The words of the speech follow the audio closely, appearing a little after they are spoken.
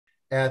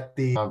at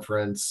the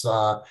conference.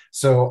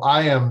 So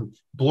I am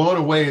blown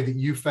away that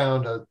you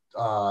found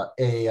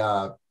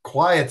a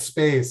quiet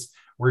space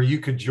where you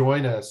could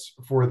join us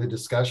for the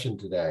discussion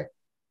today.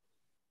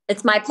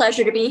 It's my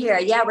pleasure to be here.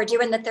 Yeah, we're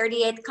doing the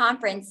 38th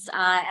conference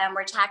and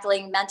we're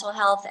tackling mental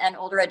health and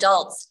older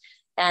adults.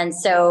 And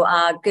so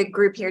good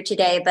group here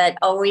today, but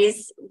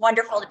always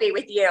wonderful to be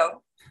with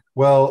you.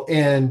 Well,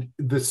 and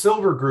the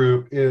Silver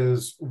Group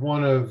is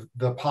one of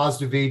the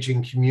positive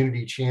aging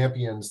community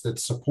champions that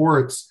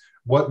supports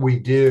what we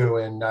do.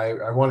 And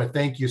I want to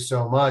thank you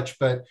so much.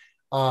 But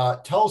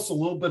tell us a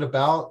little bit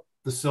about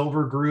the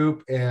Silver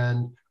Group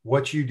and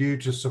what you do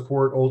to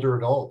support older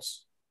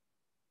adults.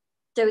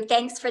 So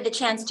thanks for the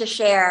chance to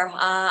share.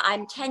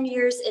 I'm 10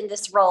 years in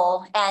this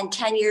role and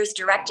 10 years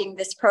directing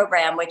this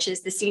program, which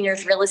is the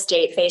seniors real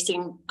estate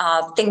facing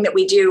thing that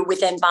we do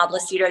within Bob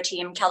Lucido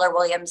team, Keller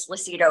Williams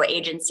Lucido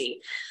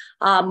agency.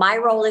 My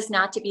role is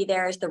not to be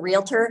there as the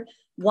realtor.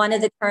 One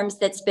of the terms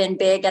that's been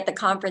big at the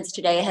conference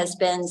today has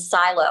been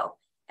silo.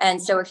 And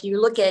so if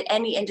you look at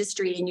any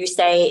industry and you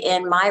say,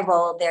 in my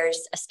role,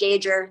 there's a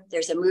stager,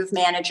 there's a move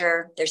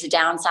manager, there's a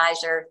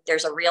downsizer,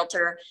 there's a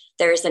realtor,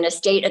 there's an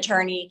estate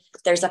attorney,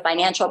 there's a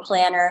financial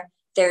planner,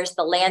 there's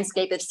the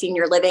landscape of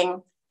senior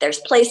living, there's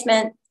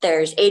placement,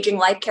 there's aging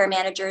life care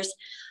managers.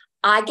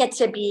 I get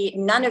to be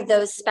none of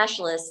those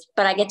specialists,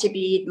 but I get to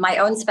be my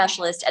own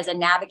specialist as a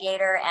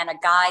navigator and a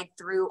guide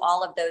through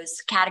all of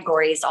those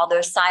categories, all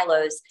those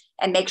silos,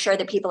 and make sure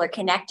that people are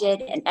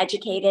connected and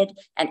educated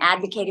and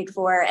advocated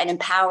for and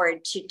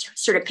empowered to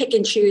sort of pick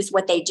and choose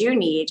what they do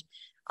need.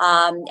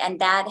 And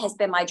that has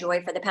been my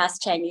joy for the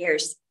past 10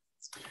 years.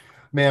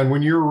 Man,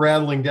 when you're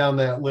rattling down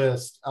that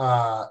list,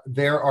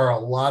 there are a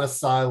lot of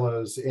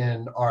silos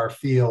in our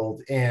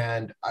field,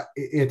 and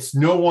it's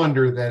no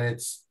wonder that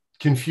it's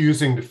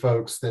confusing to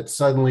folks that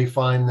suddenly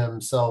find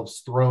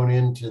themselves thrown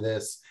into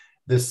this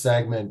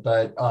segment.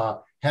 But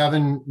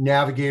having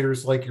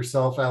navigators like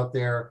yourself out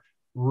there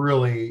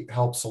really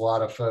helps a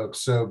lot of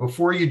folks. So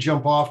before you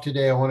jump off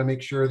today, I want to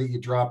make sure that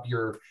you drop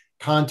your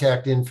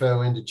contact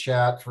info into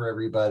chat for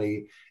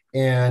everybody.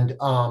 And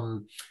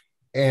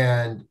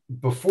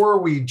before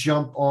we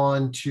jump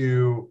on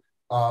to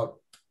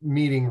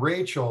meeting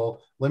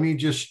Rachel, let me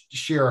just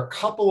share a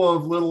couple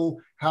of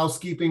little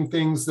housekeeping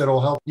things that'll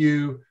help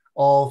you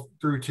all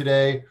through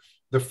today.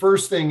 The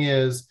first thing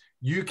is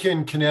you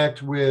can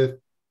connect with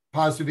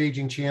positive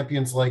aging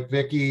champions like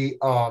Vicki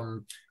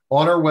on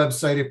our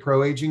website at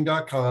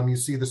proaging.com. You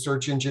see the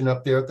search engine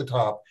up there at the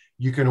top.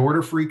 You can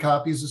order free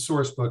copies of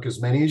Sourcebook,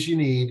 as many as you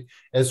need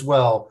as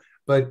well.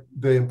 But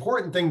the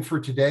important thing for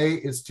today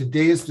is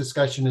today's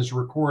discussion is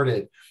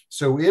recorded.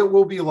 So it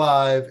will be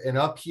live and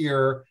up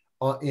here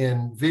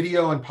in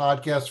video and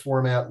podcast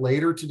format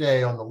later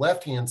today on the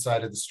left-hand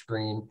side of the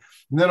screen.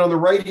 And then on the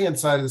right-hand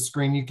side of the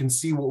screen, you can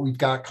see what we've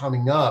got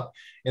coming up.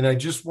 And I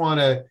just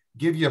want to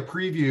give you a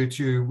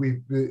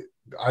preview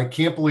I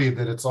can't believe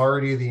that it's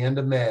already the end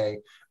of May,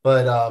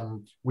 but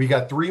we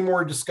got 3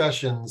 more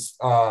discussions.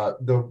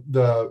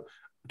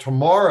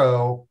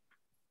 Tomorrow,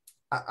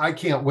 I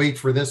can't wait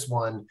for this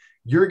one.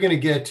 You're going to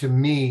get to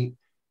meet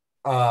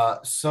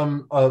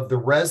some of the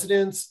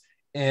residents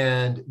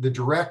and the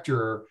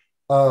director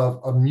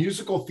of a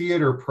musical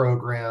theater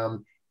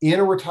program in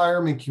a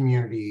retirement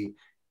community,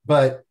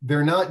 but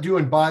they're not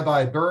doing Bye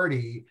Bye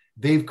Birdie.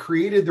 They've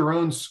created their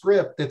own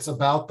script that's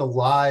about the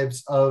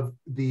lives of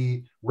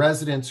the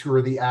residents who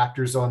are the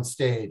actors on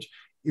stage.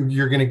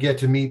 You're going to get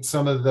to meet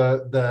some of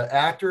the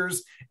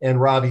actors and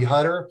Robbie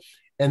Hutter.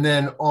 And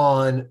then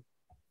on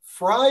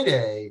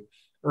Thursday,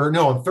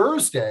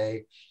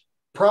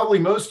 probably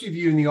most of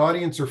you in the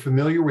audience are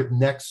familiar with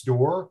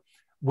Nextdoor.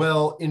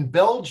 Well, in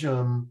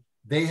Belgium,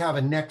 they have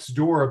a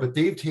Nextdoor, but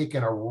they've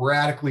taken a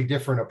radically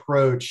different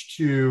approach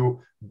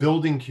to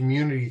building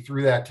community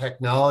through that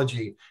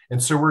technology.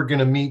 And so we're going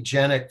to meet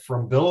Jenik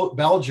from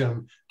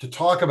Belgium to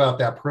talk about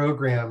that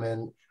program.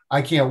 And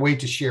I can't wait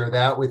to share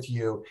that with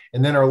you.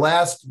 And then our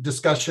last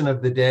discussion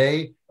of the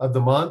day of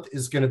the month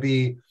is going to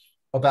be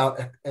about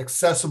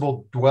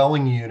accessible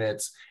dwelling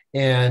units.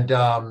 And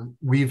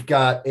we've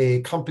got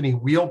a company,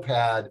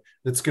 Wheelpad,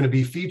 that's going to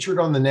be featured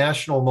on the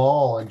National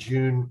Mall on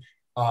June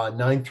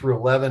 9 through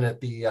 11 at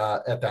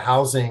the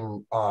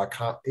housing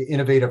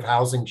innovative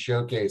housing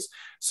showcase.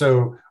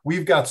 So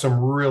we've got some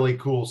really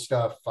cool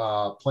stuff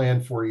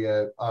planned for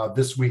you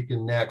this week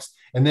and next,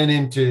 and then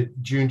into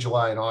June,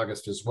 July, and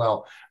August as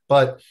well.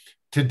 But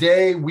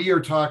today we are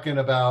talking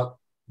about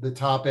the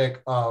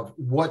topic of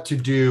what to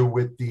do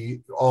with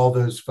all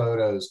those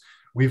photos.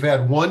 We've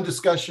had one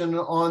discussion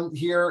on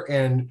here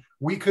and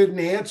we couldn't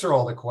answer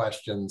all the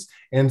questions.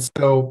 And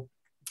so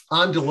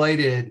I'm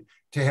delighted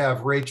to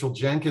have Rachel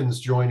Jenkins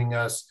joining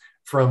us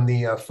from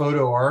the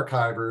Photo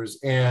Archivers.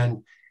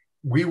 And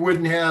we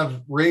wouldn't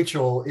have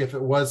Rachel if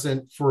it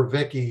wasn't for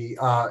Vicki.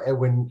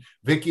 When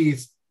Vicki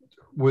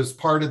was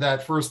part of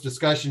that first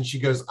discussion, she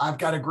goes, I've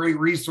got a great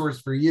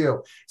resource for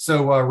you.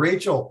 So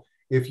Rachel,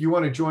 if you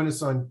want to join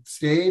us on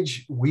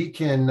stage, we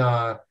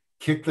can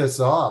kick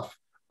this off.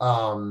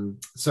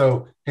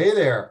 So, hey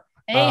there.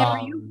 Hey, how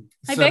are you?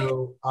 Hi, Vic.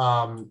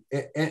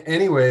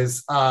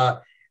 Anyways,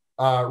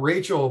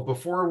 Rachel,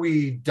 before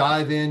we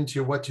dive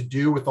into what to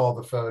do with all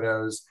the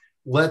photos,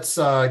 let's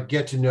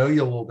get to know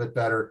you a little bit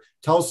better.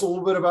 Tell us a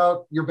little bit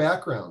about your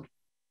background.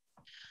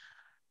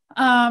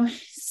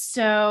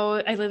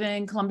 So I live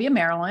in Columbia,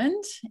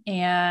 Maryland,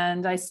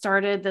 and I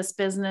started this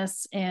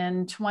business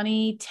in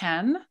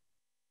 2010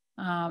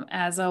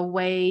 as a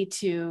way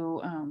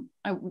to,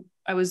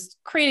 I was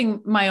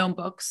creating my own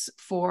books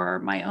for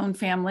my own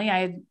family. I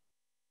had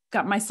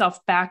got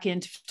myself back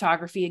into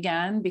photography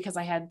again because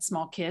I had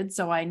small kids.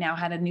 So I now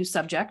had a new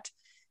subject,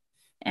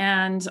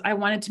 and I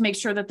wanted to make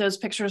sure that those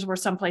pictures were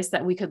someplace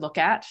that we could look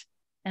at.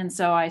 And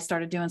so I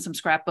started doing some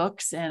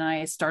scrapbooks, and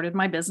I started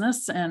my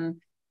business,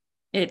 and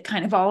it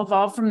kind of all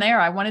evolved from there.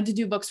 I wanted to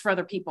do books for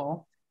other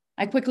people.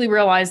 I quickly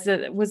realized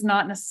that it was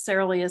not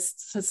necessarily a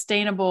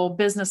sustainable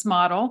business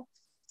model.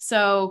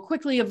 So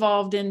quickly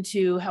evolved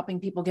into helping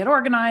people get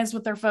organized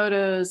with their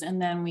photos. And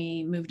then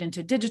we moved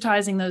into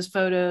digitizing those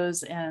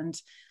photos. And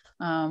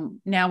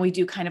now we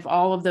do kind of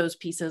all of those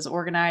pieces: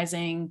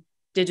 organizing,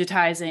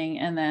 digitizing,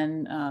 and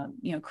then,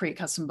 create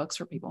custom books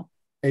for people.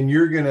 And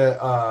you're going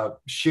to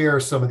share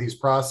some of these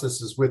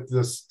processes with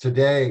us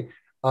today.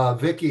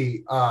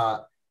 Vicki,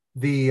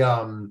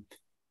 when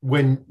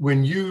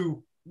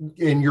you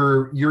and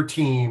your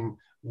team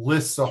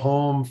lists a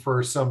home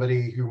for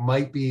somebody who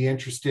might be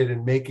interested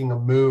in making a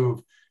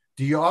move,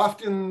 do you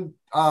often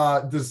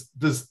does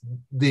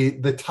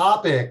the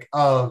topic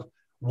of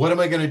what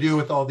am I going to do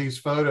with all these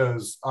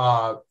photos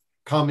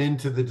come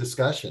into the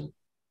discussion?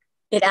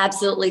 It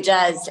absolutely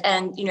does.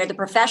 And, the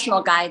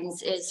professional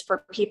guidance is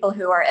for people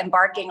who are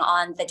embarking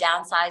on the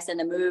downsize and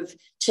the move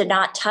to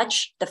not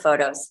touch the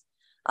photos.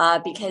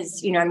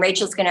 Because, and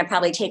Rachel's going to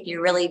probably take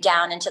you really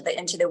down into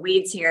the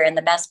weeds here in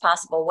the best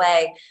possible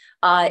way.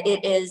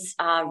 It is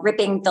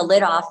ripping the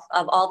lid off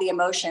of all the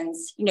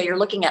emotions. You're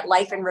looking at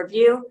life in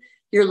review.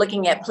 You're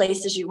looking at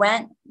places you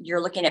went.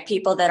 You're looking at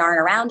people that aren't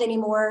around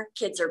anymore.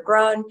 Kids are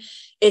grown.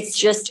 It's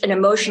just an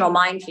emotional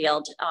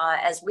minefield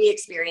as we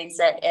experience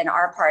it in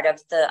our part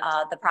of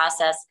the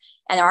process.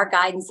 And our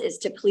guidance is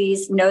to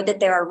please know that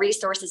there are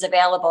resources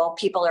available.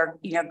 People are,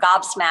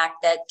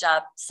 gobsmacked that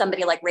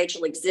somebody like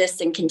Rachel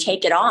exists and can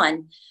take it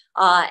on.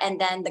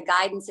 And then the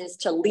guidance is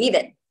to leave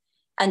it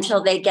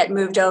until they get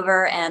moved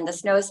over and the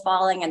snow is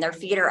falling and their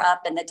feet are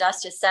up and the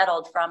dust is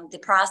settled from the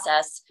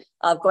process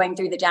of going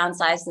through the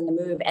downsize and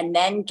the move, and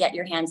then get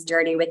your hands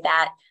dirty with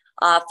that.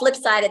 Flip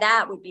side of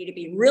that would be to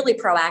be really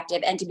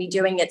proactive and to be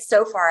doing it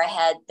so far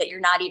ahead that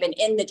you're not even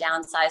in the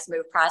downsize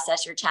move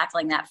process. You're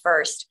tackling that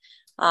first.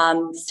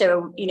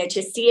 So,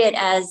 to see it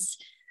as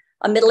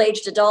a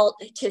middle-aged adult,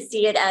 to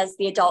see it as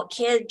the adult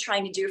kid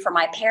trying to do for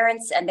my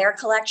parents and their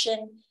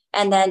collection,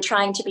 and then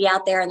trying to be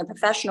out there in the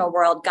professional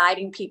world,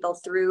 guiding people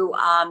through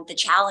the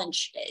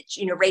challenge.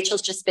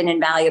 Rachel's just been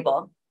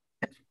invaluable.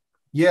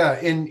 Yeah.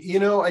 And,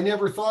 I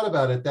never thought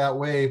about it that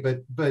way,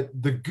 but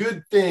the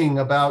good thing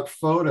about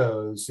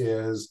photos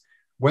is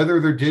whether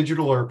they're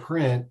digital or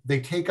print, they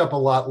take up a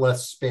lot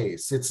less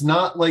space. It's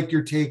not like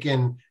you're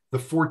taking the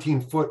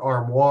 14-foot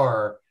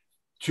armoire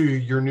to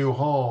your new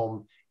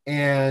home.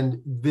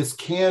 And this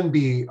can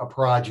be a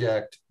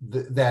project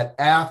that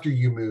after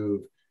you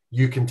move,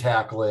 you can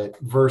tackle it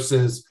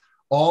versus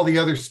all the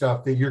other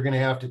stuff that you're going to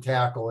have to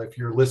tackle if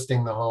you're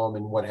listing the home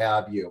and what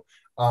have you.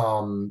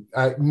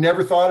 I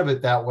never thought of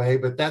it that way,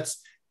 but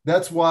that's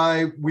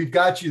why we've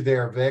got you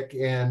there, Vic,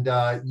 and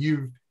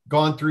you've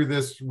gone through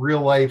this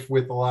real life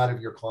with a lot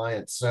of your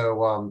clients.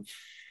 So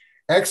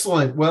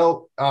excellent.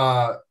 Well,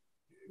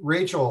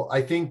 Rachel,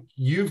 I think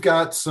you've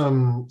got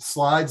some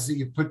slides that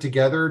you've put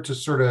together to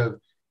sort of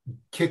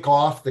kick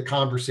off the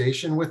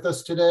conversation with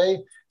us today.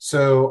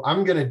 So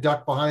I'm going to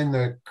duck behind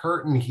the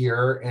curtain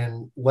here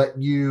and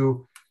let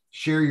you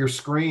share your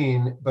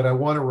screen. But I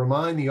want to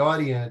remind the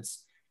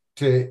audience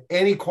to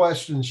any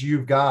questions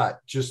you've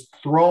got, just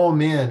throw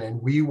them in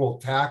and we will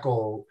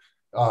tackle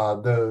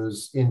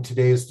those in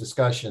today's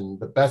discussion.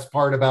 The best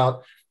part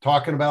about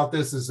talking about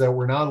this is that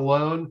we're not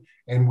alone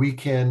and we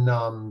can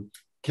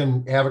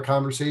have a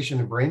conversation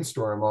and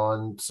brainstorm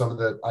on some of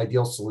the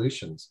ideal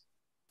solutions.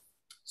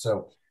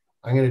 So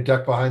I'm going to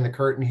duck behind the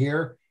curtain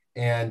here,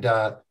 and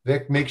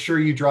Vic, make sure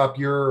you drop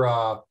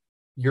your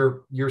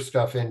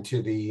stuff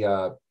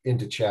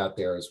into chat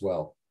there as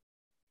well.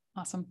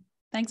 Awesome.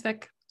 Thanks,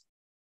 Vic.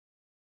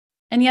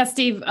 And yes,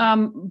 Steve,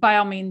 by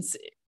all means,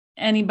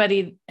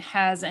 anybody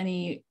has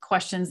any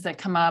questions that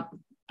come up,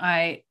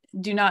 I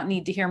do not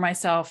need to hear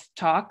myself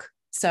talk.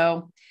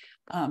 So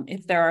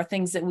if there are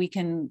things that we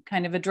can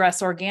kind of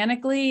address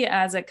organically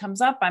as it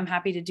comes up, I'm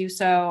happy to do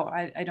so.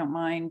 I don't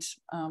mind,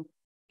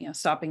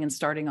 stopping and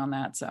starting on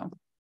that. So.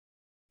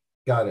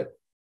 Got it.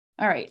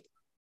 All right.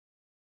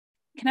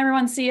 Can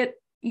everyone see it?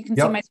 You can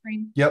see my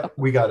screen? Yep, okay.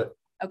 We got it.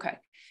 Okay.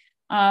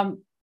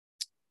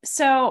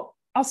 So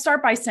I'll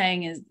start by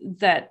saying is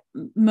that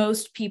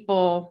most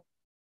people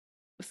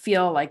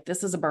feel like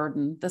this is a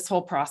burden, this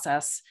whole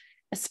process,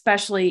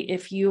 especially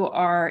if you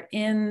are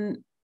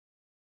in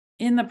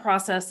the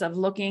process of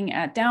looking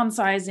at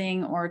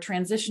downsizing or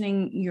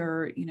transitioning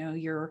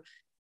your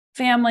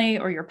family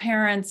or your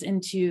parents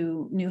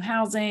into new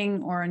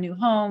housing or a new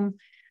home,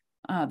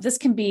 this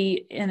can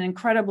be an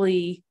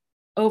incredibly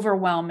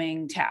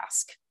overwhelming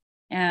task.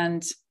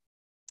 And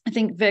I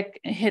think Vic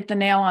hit the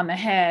nail on the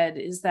head,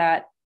 is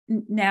that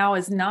now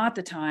is not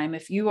the time.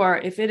 If you are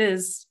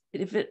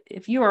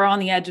on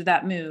the edge of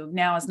that move,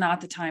 now is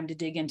not the time to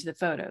dig into the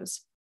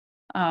photos,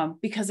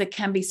 because it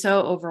can be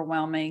so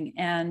overwhelming.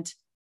 And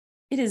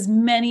it is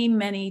many,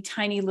 many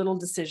tiny little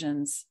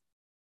decisions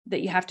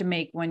that you have to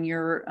make when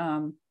you're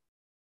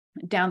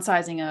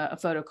downsizing a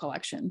photo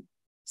collection.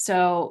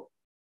 So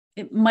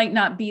it might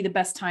not be the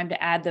best time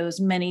to add those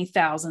many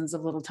thousands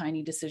of little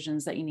tiny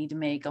decisions that you need to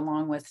make,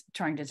 along with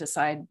trying to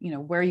decide,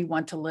 where you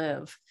want to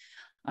live.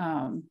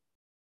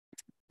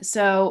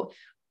 So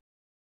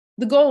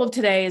the goal of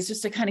today is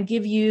just to kind of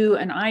give you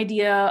an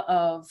idea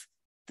of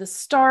the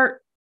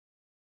start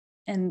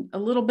and a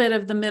little bit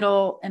of the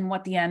middle and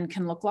what the end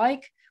can look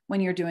like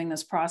when you're doing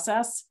this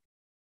process.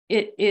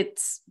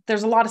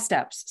 There's a lot of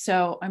steps,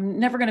 so I'm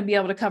never going to be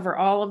able to cover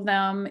all of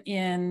them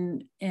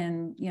in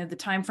the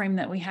time frame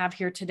that we have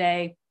here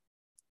today,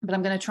 but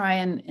I'm going to try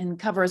and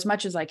cover as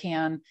much as I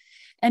can.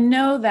 And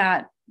know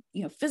that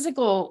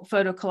physical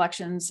photo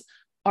collections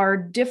are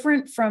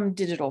different from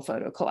digital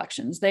photo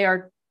collections. They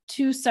are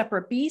two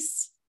separate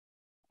beasts,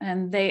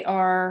 and they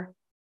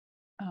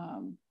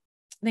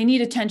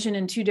need attention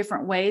in two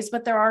different ways,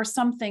 but there are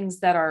some things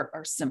that are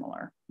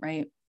similar,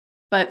 right?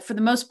 But for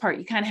the most part,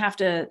 you kind of have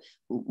to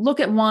look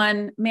at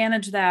one,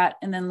 manage that,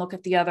 and then look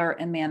at the other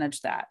and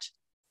manage that.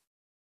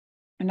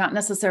 And not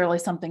necessarily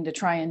something to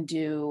try and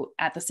do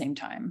at the same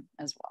time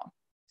as well.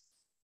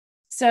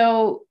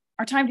 So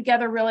our time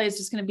together really is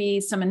just going to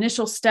be some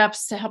initial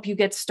steps to help you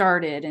get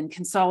started in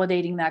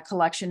consolidating that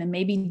collection and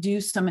maybe do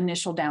some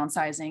initial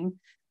downsizing.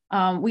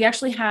 We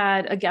actually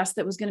had a guest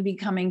that was going to be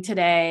coming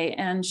today,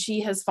 and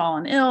she has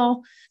fallen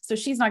ill, so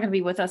she's not going to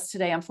be with us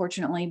today,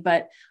 unfortunately,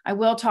 but I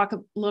will talk a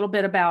little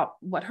bit about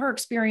what her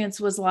experience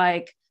was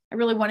like. I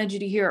really wanted you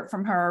to hear it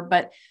from her,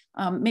 but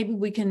maybe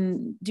we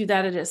can do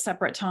that at a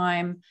separate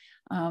time.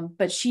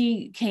 But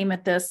she came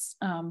at this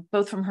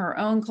both from her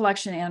own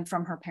collection and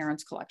from her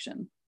parents'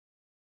 collection.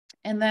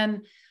 And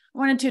then I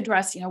wanted to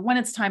address, when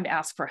it's time to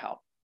ask for help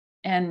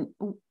and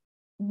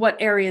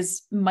what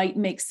areas might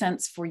make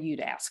sense for you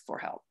to ask for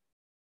help.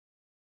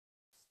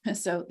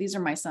 So these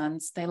are my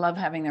sons. They love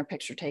having their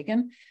picture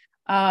taken.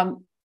 And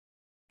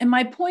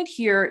my point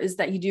here is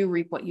that you do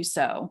reap what you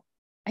sow.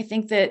 I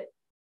think that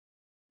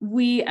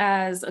we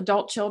as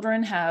adult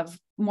children have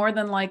more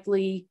than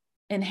likely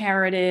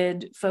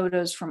inherited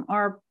photos from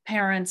our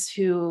parents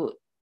who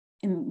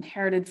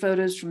inherited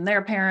photos from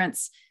their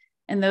parents.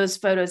 And those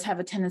photos have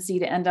a tendency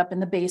to end up in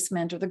the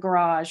basement or the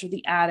garage or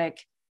the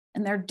attic,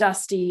 and they're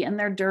dusty and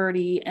they're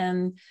dirty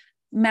and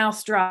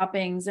mouse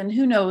droppings, and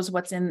who knows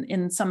what's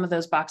in some of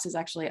those boxes.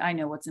 Actually, I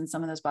know what's in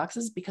some of those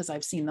boxes because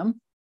I've seen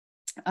them.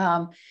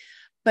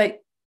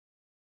 But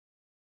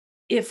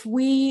if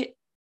we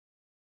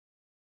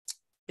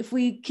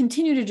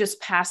continue to just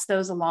pass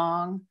those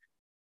along,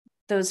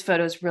 those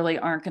photos really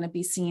aren't going to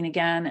be seen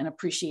again and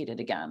appreciated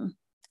again.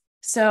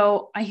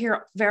 So I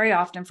hear very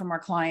often from our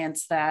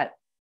clients that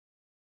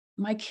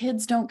my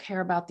kids don't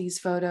care about these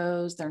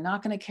photos. They're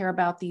not going to care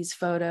about these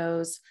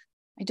photos.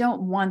 I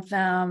don't want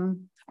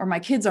them, or my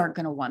kids aren't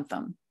going to want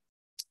them.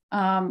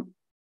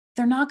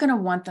 They're not going to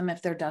want them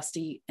if they're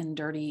dusty and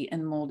dirty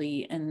and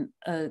moldy and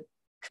a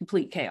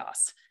complete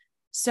chaos.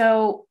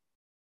 So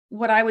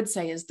what I would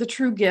say is the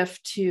true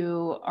gift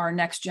to our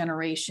next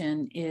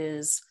generation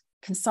is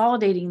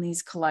consolidating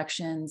these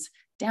collections,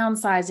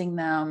 downsizing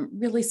them,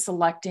 really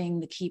selecting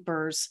the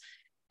keepers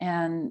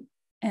and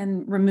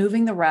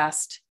removing the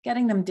rest,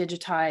 getting them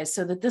digitized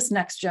so that this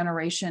next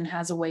generation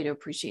has a way to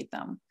appreciate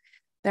them.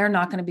 They're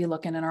not going to be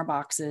looking in our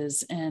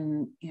boxes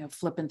and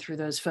flipping through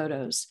those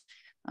photos.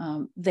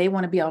 They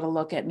want to be able to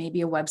look at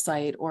maybe a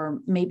website or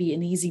maybe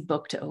an easy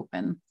book to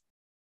open.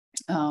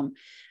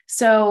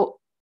 So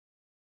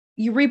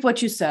you reap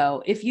what you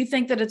sow. If you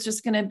think that it's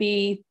just going to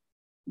be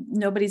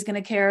nobody's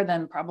going to care,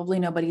 then probably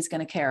nobody's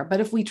going to care.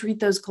 But if we treat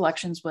those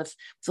collections with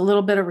a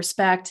little bit of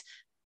respect,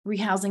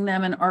 rehousing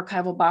them in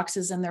archival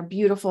boxes, and they're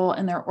beautiful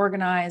and they're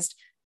organized,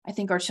 I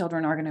think our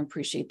children are going to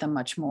appreciate them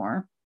much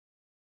more.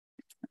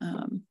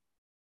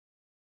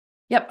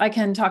 Yep, I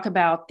can talk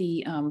about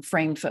the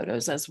framed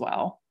photos as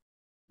well.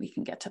 We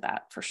can get to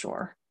that for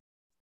sure.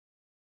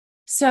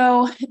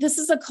 So this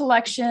is a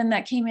collection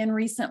that came in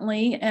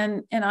recently,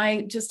 and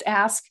I just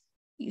ask,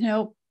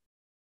 can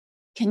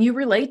you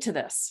relate to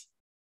this?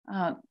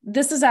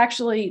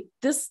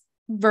 This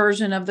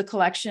version of the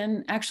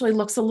collection actually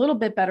looks a little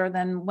bit better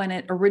than when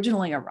it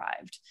originally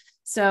arrived.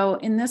 So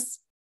in this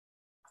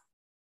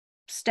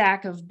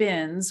stack of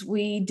bins,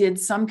 we did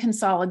some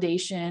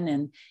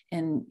consolidation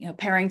and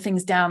paring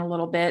things down a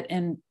little bit,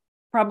 and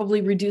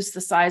probably reduced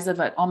the size of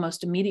it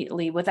almost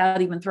immediately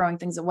without even throwing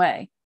things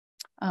away.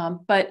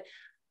 But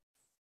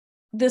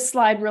this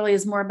slide really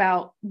is more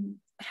about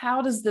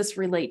how does this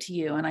relate to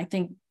you? And I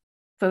think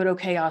photo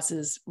chaos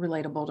is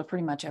relatable to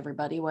pretty much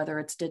everybody, whether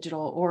it's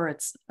digital or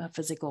it's a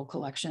physical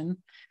collection.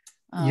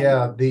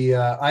 Yeah, the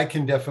I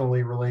can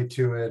definitely relate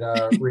to it,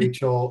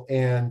 Rachel.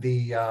 And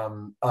the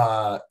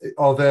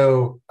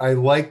although I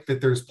like that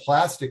there's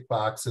plastic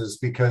boxes,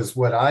 because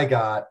what I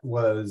got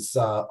was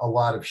a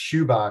lot of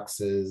shoe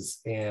boxes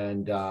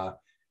and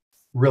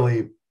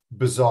really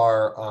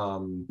bizarre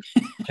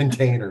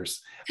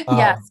containers. Um,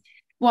 Yes.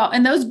 Well,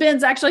 and those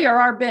bins actually are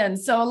our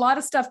bins. So a lot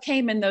of stuff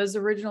came in those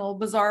original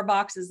bizarre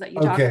boxes that you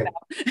talked okay,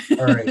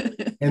 all right.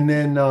 about. And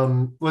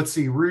then let's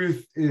see,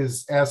 Ruth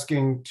is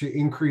asking to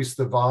increase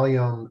the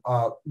volume.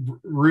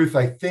 Ruth,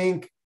 I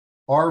think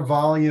our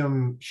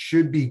volume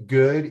should be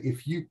good.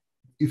 If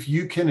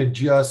you can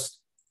adjust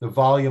the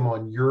volume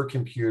on your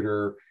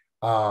computer,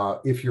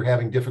 if you're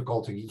having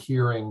difficulty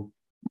hearing,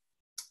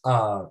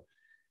 uh,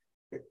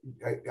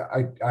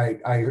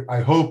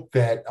 I hope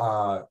that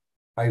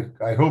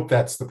I hope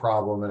that's the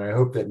problem, and I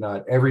hope that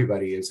not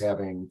everybody is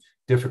having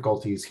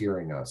difficulties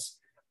hearing us.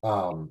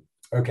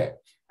 Okay.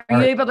 Are All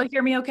you right. able to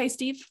hear me okay,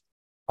 Steve?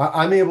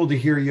 I'm able to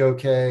hear you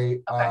okay.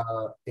 Okay.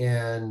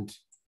 And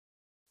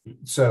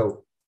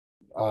so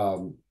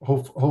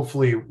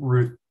hopefully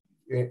Ruth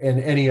and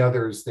any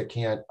others that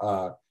can't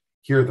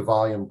hear the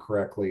volume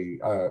correctly.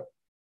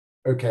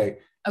 Okay.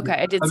 Okay,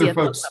 I did see Other a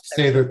thumbs folks up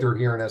there say too. that they're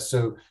hearing us.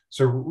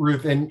 So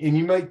Ruth, and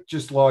you might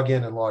just log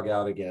in and log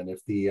out again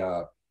if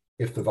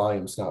the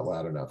volume's not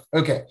loud enough.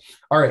 Okay.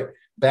 All right.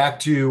 Back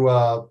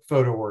to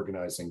photo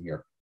organizing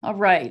here. All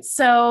right.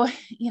 So,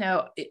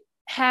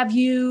 have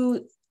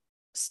you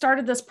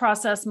started this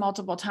process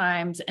multiple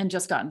times and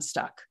just gotten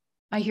stuck?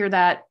 I hear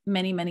that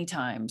many, many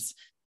times.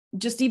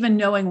 Just even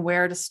knowing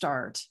where to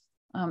start.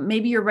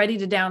 Maybe you're ready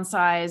to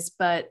downsize,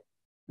 but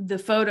the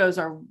photos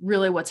are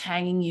really what's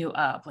hanging you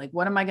up. Like,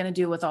 what am I going to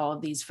do with all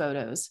of these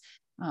photos?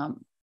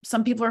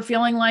 Some people are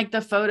feeling like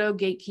the photo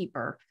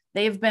gatekeeper.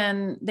 They've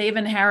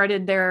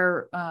inherited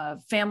their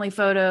family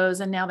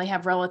photos, and now they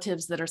have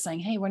relatives that are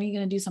saying, hey, when are you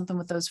going to do something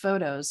with those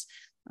photos?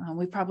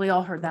 We've probably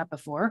all heard that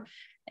before.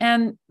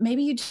 And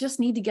maybe you just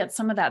need to get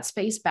some of that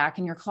space back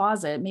in your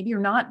closet. Maybe you're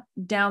not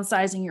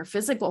downsizing your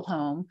physical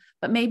home,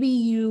 but maybe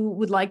you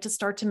would like to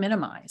start to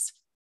minimize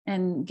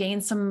and gain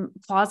some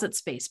closet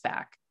space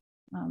back.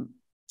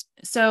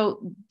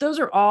 So those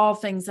are all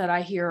things that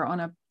I hear on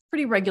a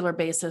pretty regular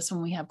basis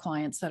when we have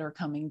clients that are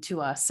coming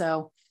to us.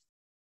 So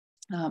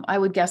I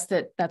would guess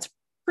that that's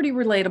pretty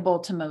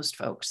relatable to most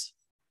folks.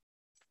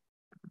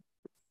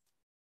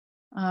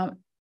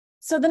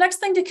 So the next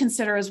thing to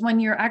consider is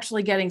when you're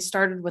actually getting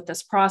started with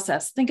this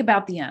process, think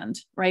about the end,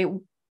 right?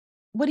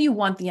 What do you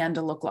want the end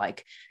to look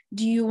like?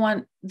 Do you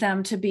want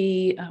them to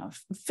be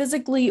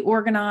physically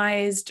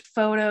organized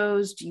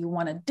photos? Do you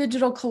want a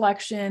digital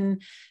collection?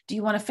 Do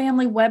you want a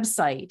family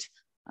website?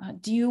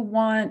 Do you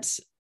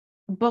want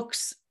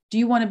books? Do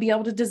you want to be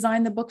able to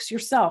design the books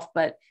yourself?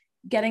 But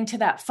getting to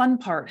that fun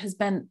part has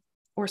been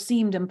or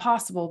seemed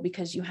impossible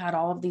because you had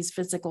all of these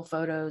physical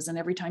photos. And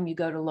every time you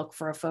go to look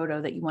for a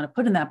photo that you want to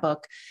put in that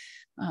book,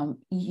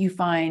 you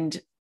find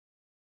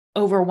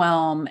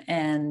overwhelm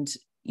and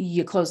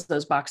you close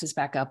those boxes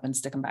back up and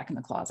stick them back in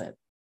the closet.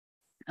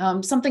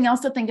 Something else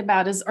to think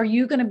about is, are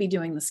you going to be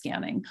doing the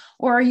scanning,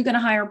 or are you going to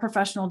hire a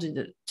professional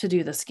to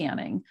do the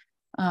scanning?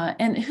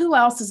 And who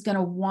else is going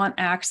to want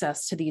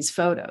access to these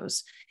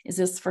photos? Is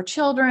this for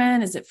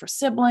children? Is it for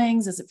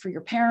siblings? Is it for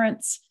your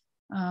parents?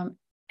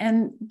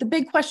 And the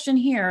big question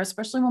here,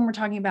 especially when we're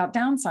talking about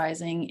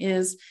downsizing,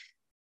 is,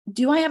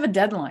 do I have a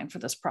deadline for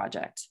this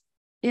project?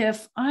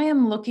 If I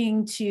am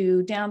looking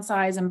to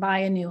downsize and buy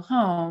a new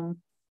home,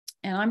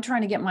 and I'm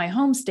trying to get my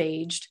home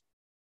staged,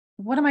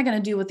 what am I going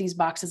to do with these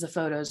boxes of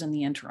photos in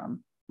the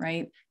interim,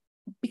 right?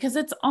 Because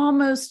it's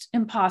almost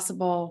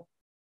impossible,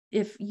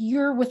 if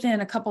you're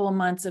within a couple of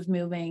months of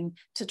moving,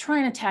 to try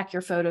and attack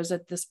your photos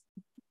at this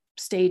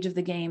stage of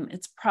the game.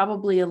 It's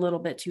probably a little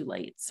bit too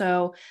late.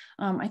 So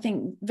I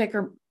think Vic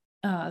or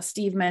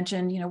Steve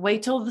mentioned,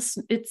 wait till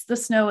the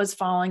snow is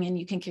falling and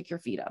you can kick your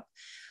feet up.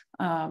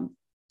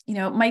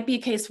 It might be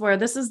a case where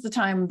this is the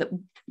time that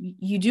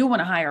you do want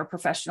to hire a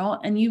professional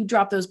and you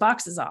drop those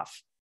boxes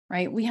off,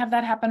 right? We have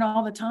that happen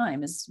all the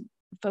time, is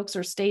folks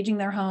are staging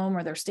their home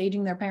or they're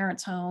staging their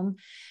parents' home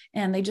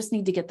and they just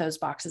need to get those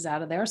boxes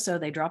out of there. So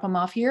they drop them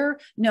off here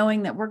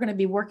knowing that we're going to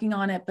be working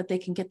on it, but they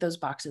can get those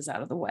boxes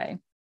out of the way.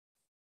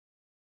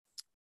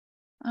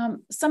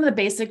 Some of the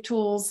basic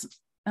tools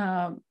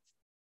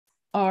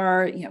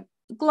are,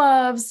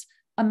 gloves,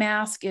 a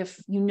mask.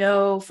 If you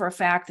know for a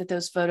fact that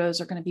those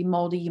photos are going to be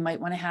moldy, you might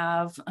want to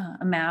have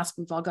a mask.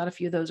 We've all got a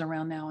few of those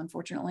around now,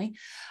 unfortunately.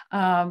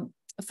 A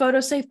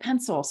photo-safe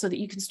pencil so that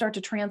you can start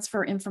to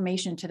transfer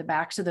information to the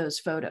backs of those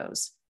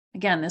photos.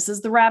 Again, this is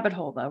the rabbit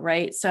hole though,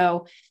 right?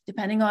 So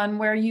depending on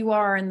where you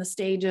are in the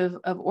stage of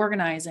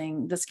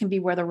organizing, this can be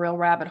where the real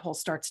rabbit hole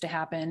starts to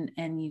happen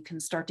and you can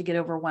start to get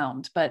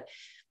overwhelmed. But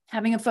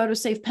having a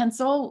photo-safe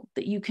pencil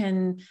that you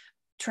can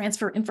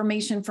transfer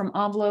information from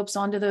envelopes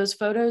onto those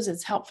photos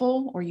is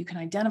helpful, or you can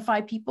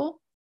identify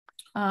people.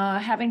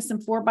 Having some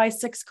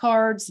 4x6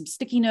 cards, some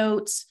sticky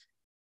notes,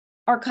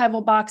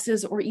 archival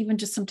boxes, or even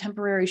just some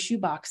temporary shoe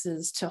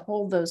boxes to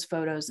hold those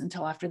photos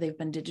until after they've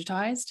been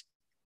digitized.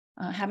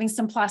 Having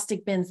some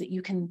plastic bins that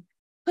you can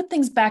put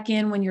things back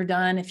in when you're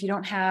done. If you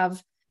don't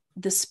have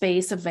the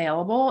space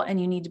available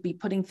and you need to be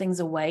putting things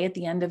away at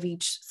the end of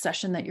each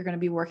session that you're going to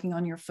be working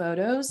on your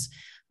photos,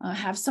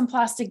 have some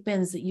plastic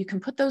bins that you can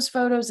put those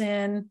photos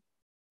in,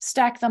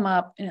 stack them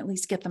up, and at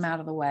least get them out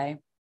of the way.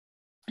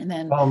 And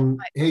then,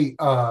 hey,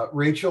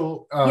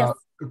 Rachel, yes.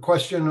 a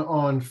question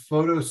on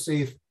photo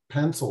safe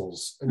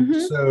pencils.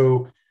 Mm-hmm.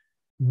 So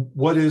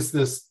what is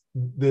this?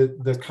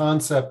 The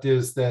concept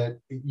is that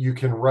you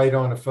can write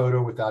on a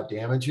photo without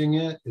damaging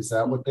it. Is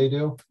that what they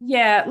do?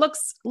 Yeah, it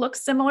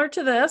looks similar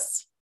to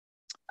this.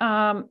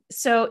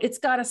 So it's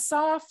got a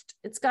soft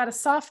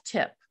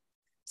tip.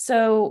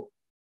 So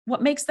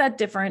what makes that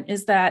different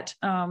is that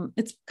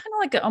it's kind of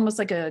like almost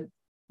like a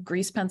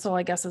grease pencil,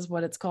 I guess is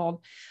what it's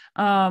called.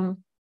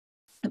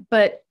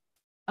 But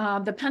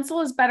the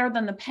pencil is better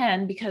than the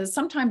pen because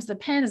sometimes the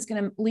pen is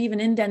going to leave an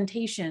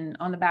indentation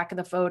on the back of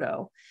the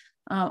photo.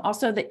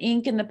 Also, the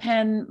ink in the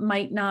pen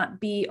might not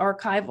be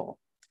archival.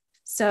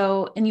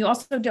 So, and you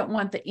also don't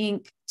want the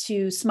ink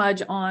to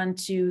smudge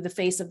onto the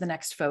face of the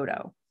next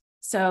photo.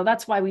 So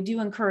that's why we do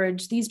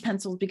encourage these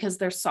pencils because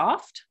they're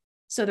soft.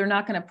 So they're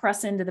not going to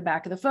press into the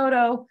back of the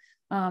photo.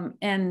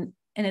 And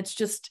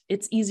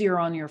it's easier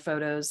on your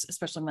photos,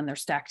 especially when they're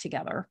stacked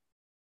together.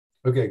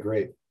 Okay,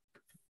 great.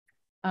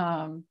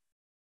 And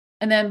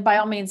then by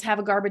all means, have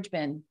a garbage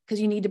bin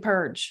because you need to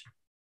purge.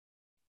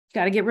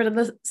 Got to get rid of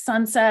the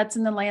sunsets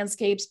and the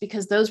landscapes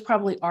because those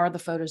probably are the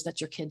photos that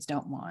your kids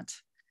don't want,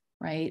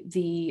 right?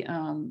 The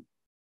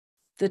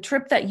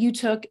trip that you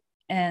took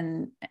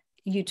and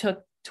you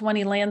took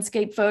 20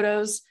 landscape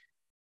photos,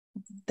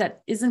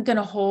 that isn't going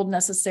to hold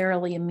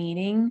necessarily a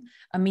meaning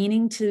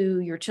to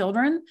your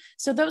children.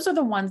 So those are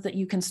the ones that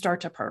you can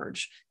start to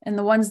purge. And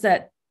the ones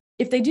that,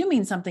 if they do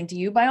mean something to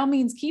you, by all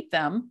means, keep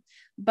them,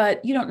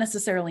 but you don't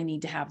necessarily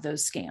need to have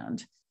those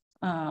scanned.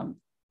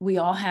 We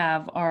all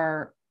have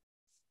our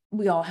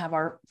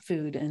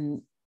food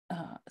and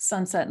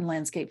sunset and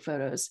landscape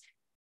photos,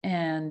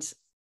 and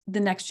the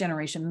next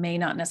generation may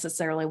not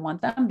necessarily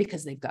want them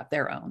because they've got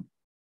their own.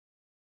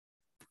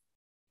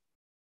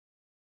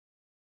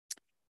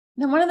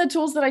 Then one of the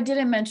tools that I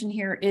didn't mention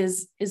here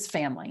is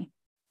family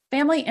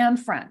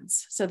and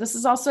friends. So this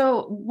is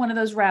also one of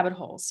those rabbit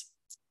holes.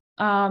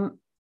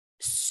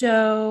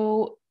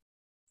 So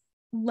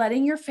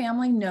letting your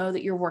family know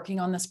that you're working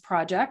on this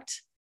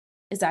project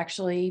is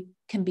actually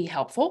can be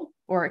helpful,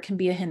 or it can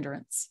be a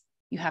hindrance.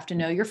 You have to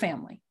know your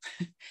family.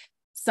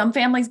 Some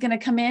family's going to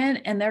come in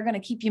and they're going to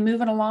keep you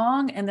moving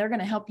along and they're going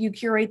to help you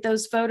curate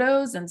those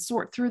photos and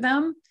sort through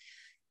them.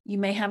 You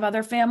may have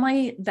other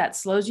family that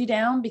slows you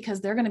down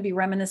because they're going to be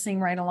reminiscing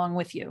right along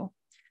with you.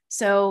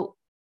 So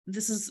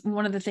this is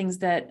one of the things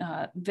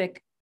that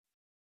Vic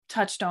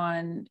touched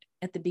on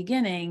at the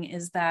beginning,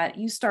 is that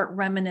you start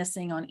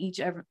reminiscing on each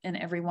and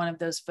every one of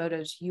those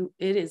photos.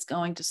 It is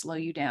going to slow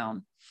you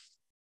down.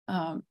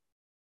 And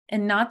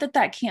not that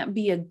that can't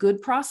be a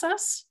good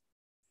process,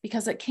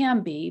 because it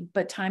can be,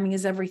 but timing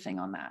is everything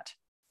on that.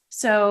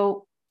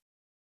 So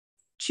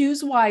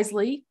choose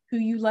wisely who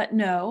you let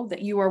know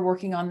that you are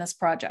working on this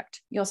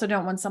project. You also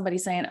don't want somebody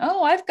saying,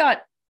 oh, I've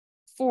got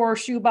 4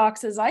 shoe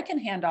boxes I can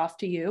hand off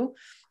to you.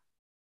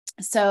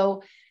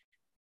 So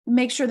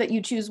make sure that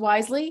you choose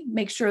wisely,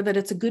 make sure that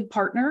it's a good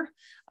partner.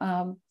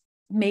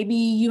 Maybe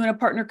you and a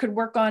partner could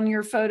work on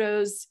your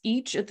photos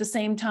each at the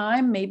same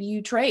time. Maybe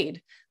you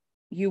trade.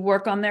 You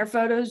work on their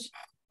photos,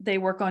 they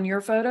work on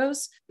your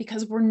photos,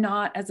 because we're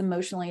not as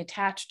emotionally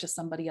attached to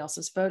somebody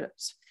else's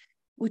photos,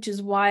 which is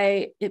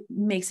why it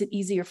makes it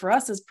easier for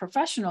us as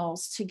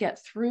professionals to get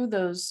through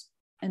those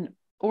and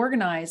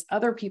organize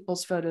other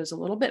people's photos a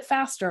little bit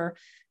faster,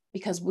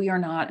 because we are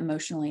not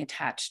emotionally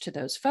attached to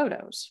those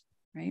photos,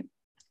 right?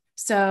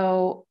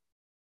 So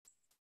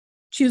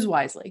choose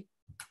wisely,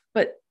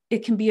 but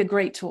it can be a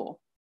great tool.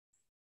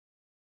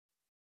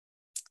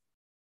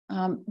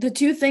 The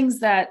 2 things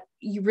that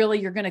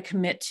you're going to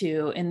commit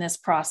to in this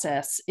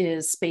process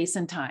is space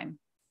and time,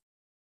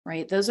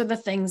 right? Those are the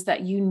things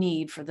that you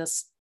need for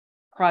this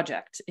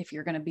project. If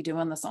you're going to be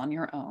doing this on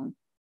your own,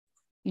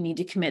 you need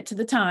to commit to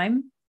the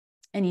time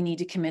and you need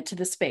to commit to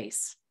the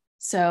space.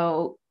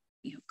 So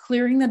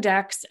clearing the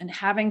decks and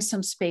having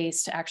some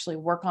space to actually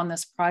work on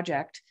this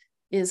project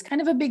is kind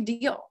of a big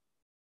deal.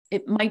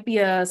 It might be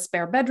a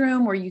spare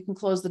bedroom where you can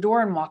close the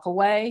door and walk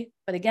away.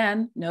 But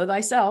again, know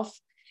thyself.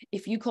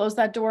 If you close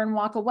that door and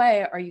walk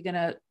away, are you going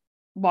to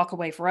walk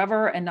away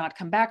forever and not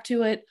come back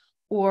to it?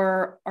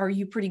 Or are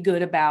you pretty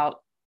good about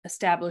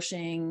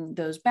establishing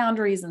those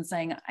boundaries and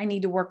saying, I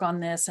need to work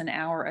on this an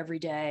hour every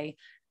day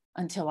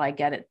until I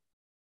get it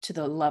to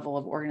the level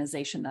of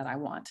organization that I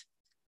want?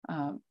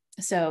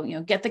 So,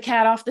 get the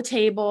cat off the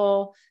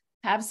table,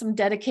 have some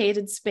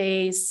dedicated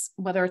space,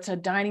 whether it's a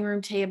dining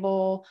room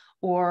table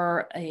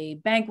or a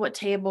banquet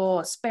table,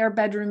 a spare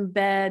bedroom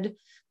bed.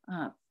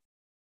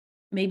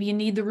 Maybe you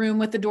need the room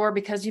with the door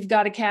because you've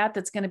got a cat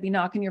that's going to be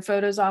knocking your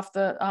photos off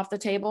the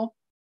table.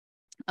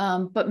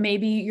 But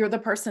maybe you're the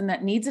person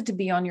that needs it to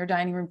be on your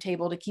dining room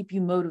table to keep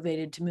you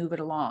motivated to move it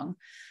along.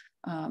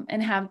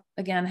 And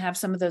have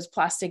some of those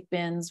plastic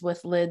bins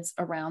with lids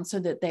around so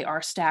that they are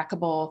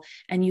stackable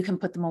and you can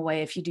put them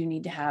away if you do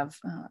need to have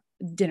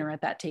dinner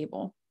at that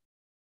table.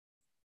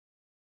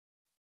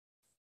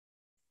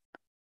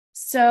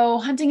 So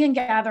hunting and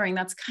gathering,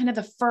 that's kind of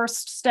the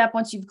first step.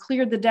 Once you've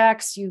cleared the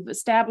decks, you've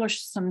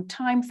established some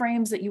time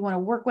frames that you want to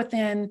work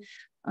within.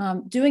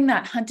 Doing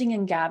that hunting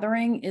and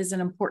gathering is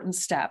an important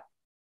step.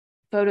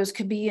 Photos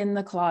could be in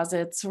the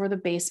closets or the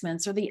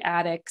basements or the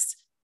attics,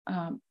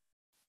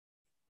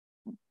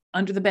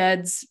 under the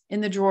beds,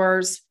 in the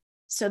drawers.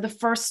 So the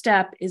first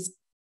step is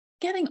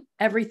getting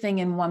everything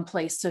in one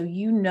place so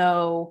you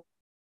know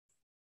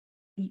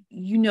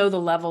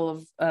the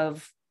level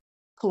of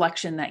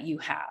collection that you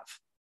have.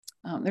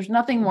 There's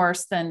nothing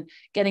worse than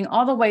getting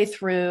all the way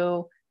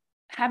through,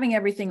 having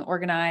everything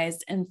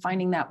organized, and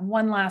finding that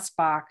one last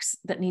box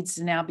that needs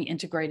to now be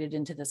integrated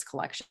into this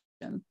collection.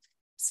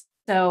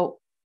 So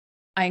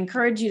I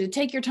encourage you to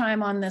take your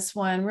time on this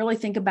one, really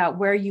think about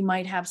where you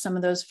might have some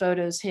of those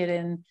photos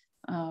hidden.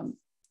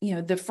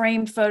 The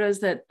framed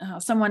photos that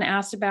someone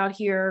asked about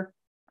here,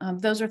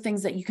 those are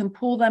things that you can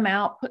pull them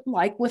out, put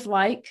like with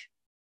like,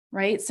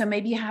 right? So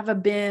maybe you have a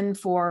bin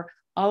for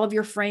all of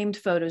your framed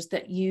photos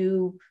that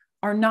you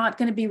are not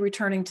going to be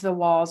returning to the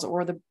walls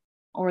or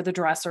the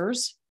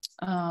dressers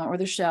or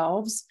the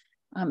shelves.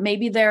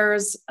 Maybe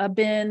there's a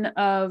bin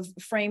of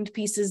framed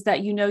pieces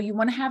that you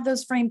want to have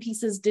those framed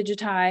pieces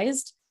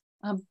digitized,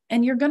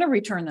 and you're going to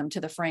return them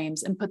to the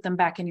frames and put them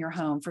back in your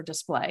home for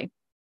display.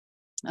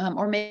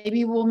 Or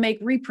maybe we'll make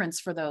reprints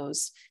for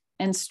those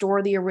and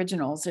store the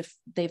originals if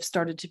they've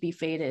started to be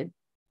faded.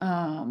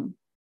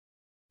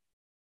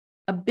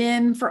 A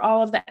bin for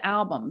all of the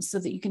albums so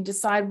that you can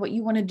decide what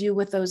you want to do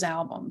with those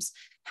albums.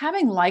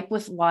 Having like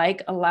with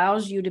like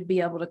allows you to be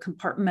able to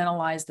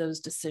compartmentalize those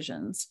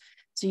decisions.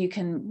 So you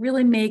can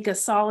really make a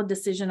solid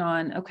decision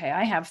on, okay,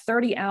 I have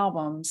 30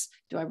 albums.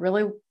 Do I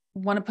really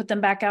want to put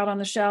them back out on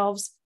the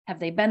shelves? Have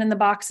they been in the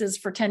boxes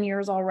for 10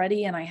 years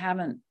already and I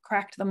haven't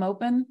cracked them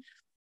open?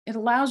 It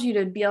allows you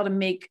to be able to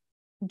make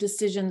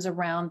decisions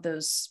around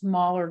those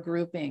smaller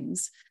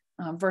groupings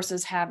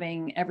versus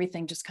having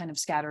everything just kind of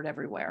scattered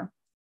everywhere.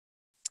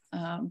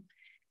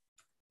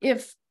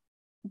 If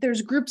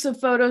there's groups of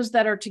photos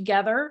that are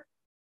together,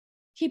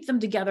 keep them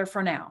together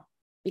for now,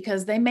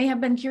 because they may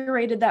have been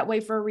curated that way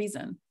for a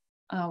reason.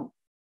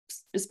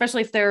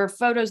 Especially if they're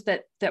photos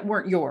that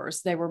weren't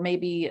yours. They were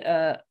maybe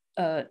an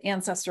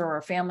ancestor or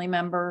a family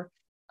member.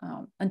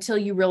 Until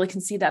you really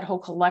can see that whole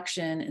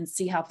collection and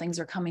see how things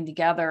are coming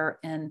together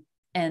and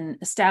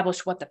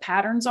establish what the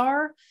patterns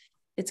are,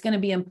 it's going to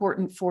be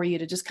important for you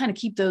to just kind of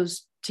keep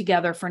those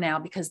together for now,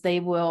 because they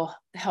will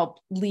help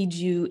lead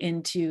you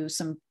into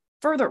some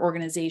further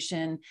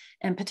organization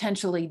and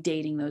potentially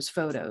dating those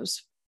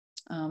photos.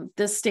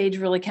 This stage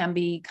really can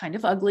be kind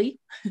of ugly.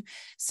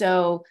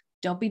 So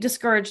don't be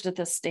discouraged at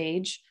this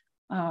stage.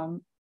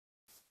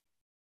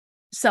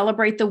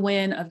 Celebrate the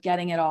win of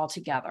getting it all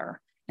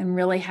together and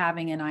really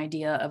having an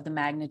idea of the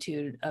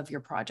magnitude of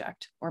your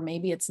project. Or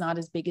maybe it's not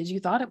as big as you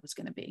thought it was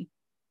going to be.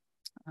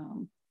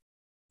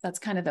 That's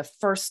kind of the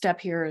first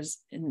step here, is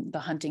in the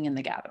hunting and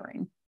the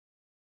gathering.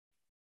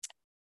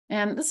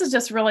 And this is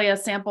just really a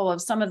sample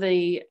of some of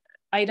the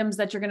items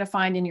that you're going to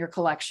find in your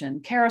collection.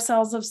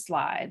 Carousels of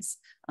slides,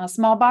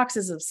 small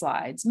boxes of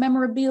slides,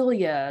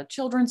 memorabilia,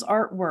 children's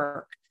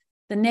artwork,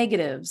 the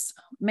negatives,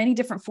 many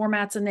different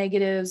formats of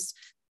negatives.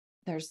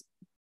 There's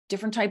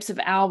different types of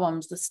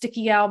albums, the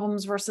sticky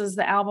albums versus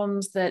the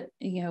albums that,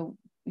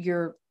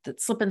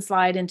 that slip and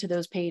slide into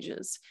those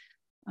pages.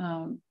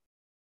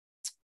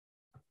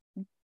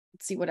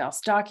 Let's see what else.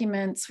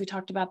 Documents, we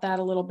talked about that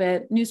a little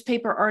bit.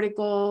 Newspaper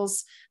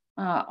articles,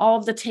 all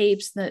of the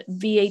tapes, the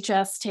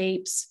VHS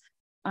tapes,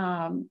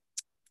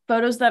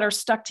 photos that are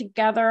stuck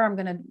together.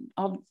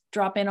 I'll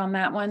drop in on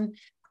that one.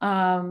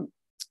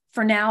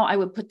 For now, I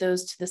would put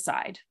those to the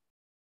side.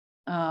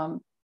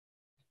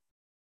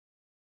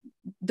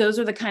 Those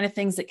are the kind of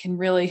things that can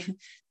really,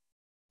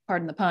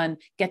 pardon the pun,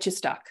 get you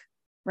stuck,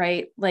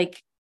 right?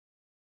 Like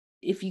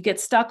if you get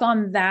stuck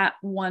on that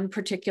one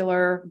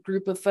particular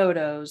group of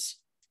photos,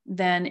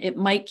 then it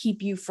might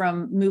keep you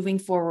from moving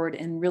forward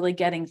and really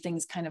getting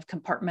things kind of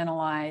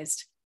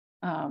compartmentalized.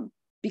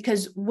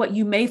 Because what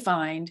you may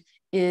find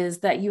is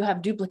that you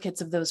have duplicates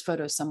of those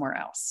photos somewhere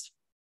else.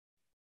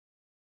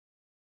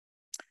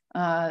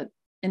 And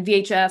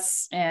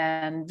VHS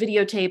and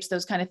videotapes,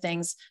 those kind of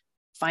things,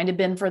 find a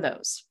bin for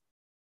those.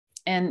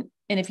 And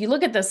if you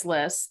look at this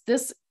list,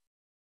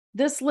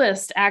 this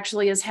list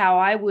actually is how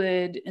I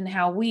would, and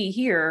how we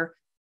here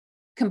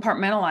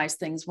compartmentalize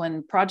things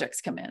when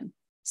projects come in.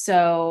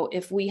 So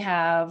if we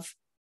have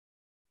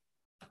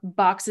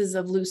boxes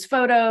of loose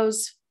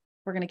photos,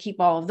 we're going to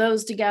keep all of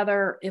those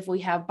together. If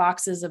we have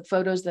boxes of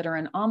photos that are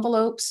in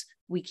envelopes,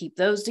 we keep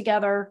those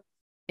together.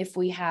 If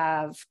we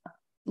have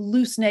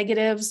loose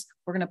negatives,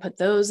 we're going to put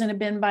those in a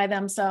bin by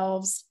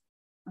themselves.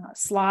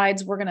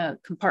 Slides, we're going to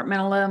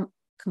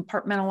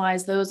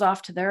compartmentalize those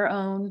off to their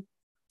own.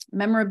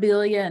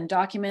 Memorabilia and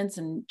documents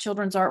and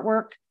children's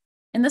artwork.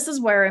 And this is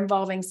where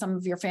involving some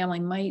of your family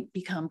might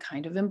become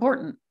kind of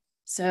important.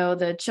 So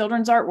the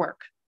children's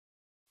artwork.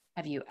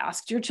 Have you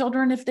asked your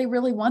children if they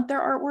really want their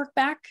artwork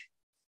back?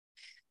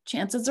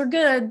 Chances are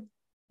good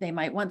they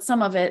might want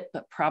some of it,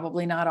 but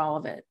probably not all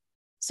of it.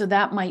 So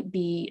that might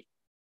be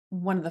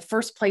one of the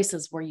first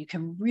places where you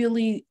can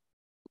really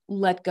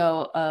let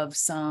go of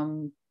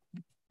some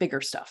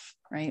bigger stuff,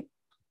 right?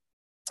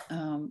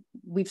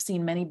 We've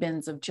seen many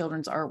bins of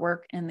children's artwork,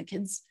 and the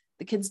kids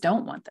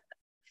don't want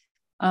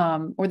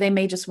that, or they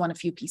may just want a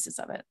few pieces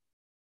of it.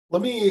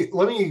 Let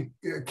me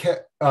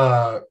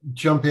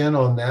jump in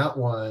on that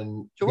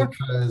one. Sure.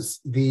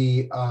 Because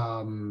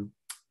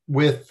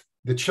with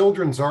the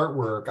children's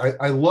artwork,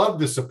 I love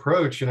this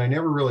approach, and I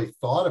never really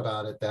thought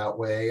about it that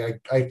way.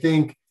 I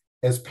think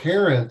as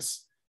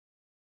parents,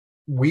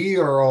 we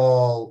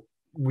look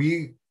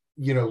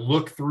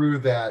through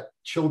that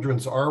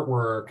children's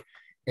artwork,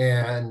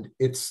 and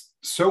it's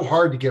so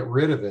hard to get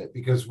rid of it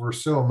because we're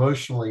so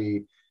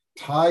emotionally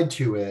tied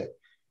to it.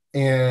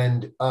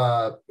 And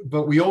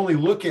but we only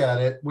look at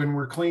it when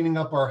we're cleaning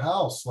up our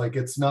house. Like,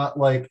 it's not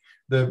like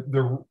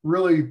the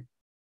really,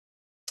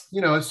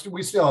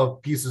 we still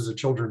have pieces of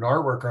children's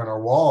artwork on our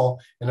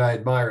wall, and I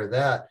admire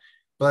that.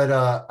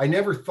 But I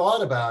never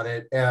thought about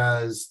it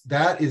as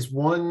that is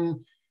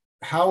one,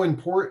 how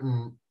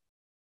important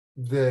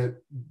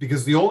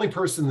because the only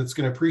person that's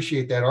going to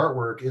appreciate that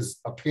artwork is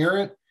a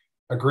parent,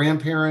 a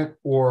grandparent,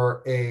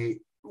 or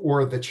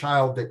the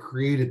child that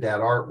created that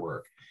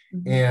artwork.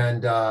 Mm-hmm.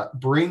 And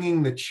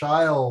bringing the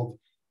child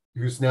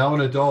who's now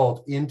an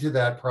adult into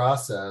that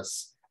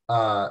process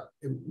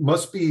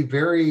must be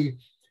very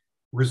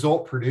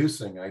result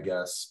producing, I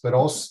guess, but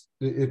also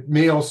it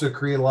may also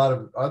create a lot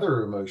of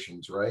other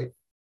emotions, right?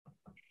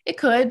 It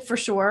could, for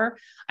sure.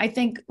 I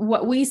think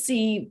what we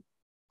see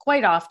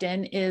quite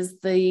often is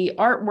the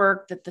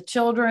artwork that the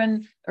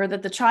children or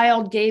that the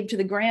child gave to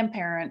the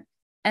grandparent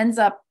ends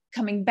up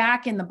coming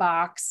back in the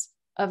box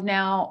of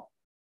now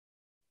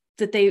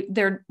that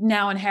they're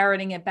now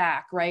inheriting it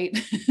back, right?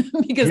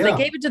 Because they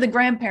gave it to the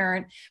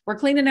grandparent. We're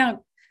cleaning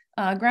out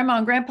grandma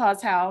and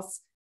grandpa's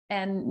house,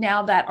 and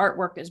now that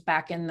artwork is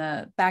back in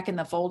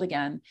the fold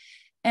again.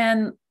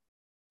 And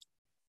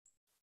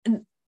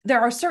there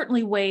are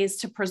certainly ways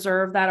to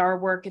preserve that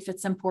artwork if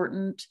it's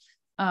important.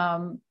 I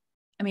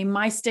mean,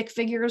 my stick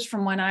figures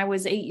from when I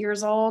was 8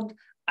 years old,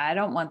 I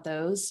don't want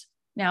those.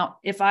 Now,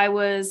 if I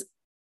was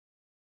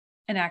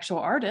an actual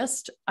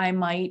artist, I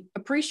might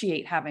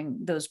appreciate having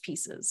those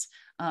pieces.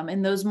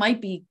 And those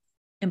might be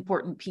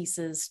important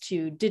pieces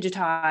to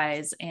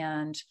digitize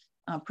and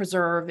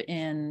preserve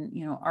in,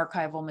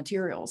 archival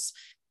materials.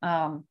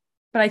 But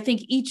I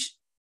think each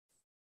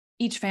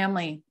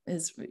family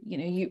is,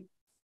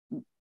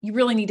 you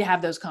really need to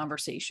have those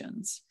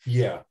conversations.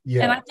 Yeah.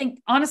 And I think,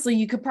 honestly,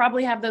 you could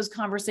probably have those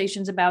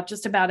conversations about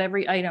just about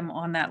every item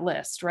on that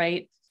list,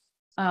 right?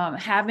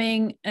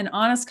 Having an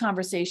honest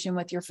conversation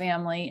with your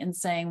family and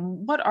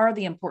saying, what are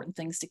the important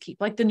things to keep?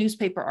 Like the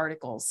newspaper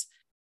articles.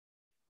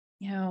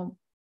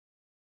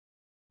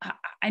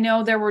 I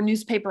know there were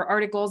newspaper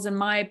articles in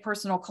my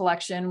personal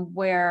collection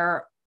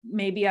where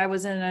maybe I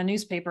was in a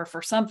newspaper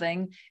for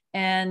something,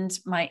 and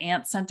my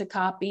aunt sent a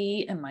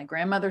copy, and my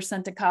grandmother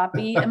sent a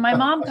copy, and my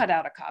mom cut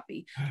out a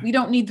copy. We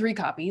don't need 3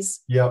 copies.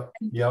 Yep.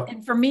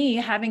 And for me,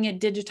 having it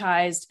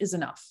digitized is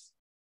enough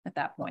at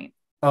that point.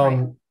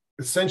 Right?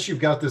 Since you've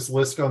got this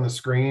list on the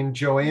screen,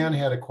 Joanne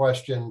had a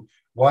question.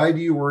 Why do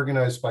you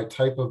organize by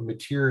type of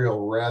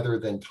material rather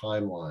than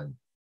timeline?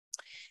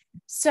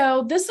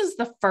 So this is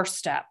the first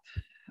step.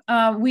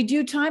 We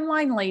do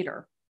timeline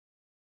later.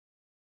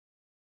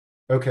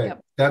 Okay.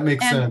 Yep. That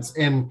makes sense.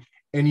 And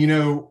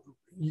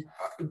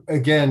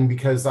again,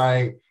 because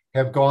I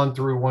have gone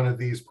through one of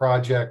these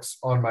projects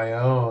on my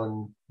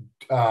own,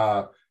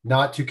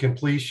 not to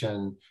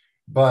completion,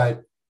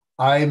 but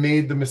I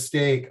made the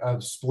mistake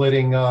of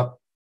splitting up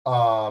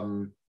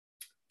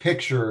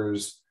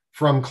pictures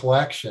from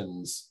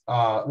collections.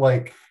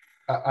 I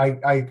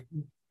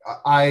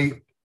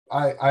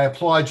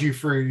applaud you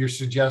for your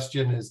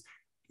suggestion is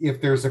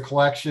if there's a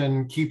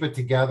collection, keep it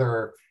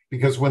together,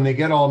 because when they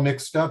get all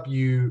mixed up,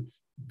 you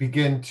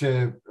begin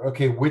to,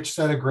 okay, which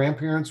set of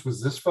grandparents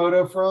was this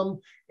photo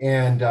from?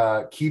 And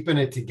keeping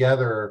it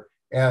together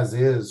as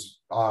is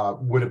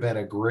would have been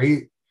a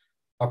great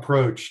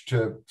approach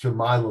to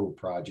my little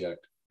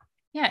project.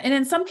 Yeah. And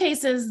in some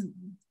cases,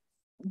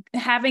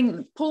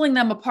 pulling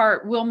them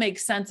apart will make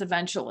sense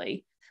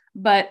eventually.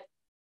 But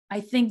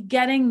I think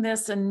getting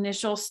this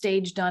initial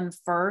stage done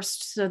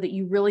first so that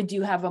you really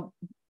do have a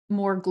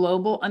more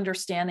global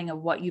understanding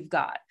of what you've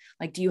got.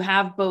 Like, do you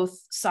have both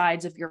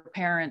sides of your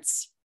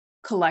parents'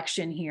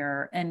 collection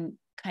here, and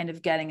kind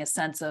of getting a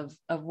sense of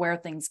where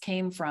things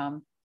came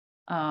from.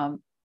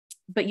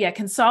 But yeah,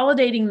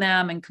 consolidating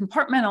them and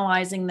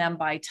compartmentalizing them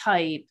by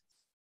type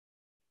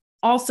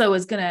also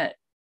is going to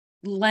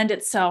lend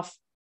itself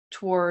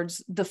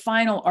towards the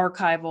final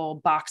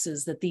archival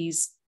boxes that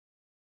these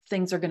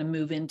things are going to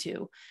move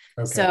into.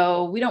 Okay.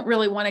 So we don't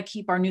really want to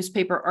keep our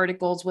newspaper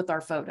articles with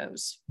our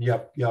photos.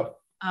 Yep.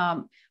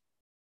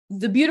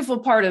 The beautiful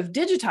part of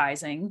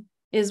digitizing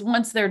is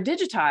once they're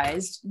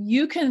digitized,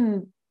 you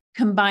can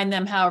combine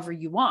them however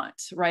you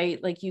want,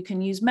 right? Like you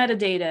can use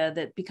metadata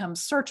that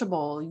becomes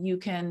searchable. You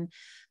can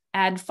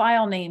add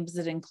file names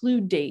that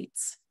include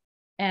dates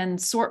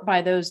and sort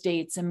by those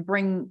dates and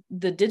bring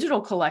the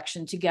digital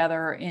collection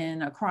together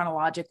in a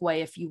chronologic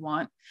way if you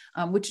want,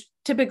 which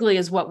typically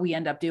is what we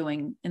end up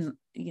doing. In,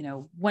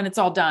 when it's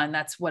all done,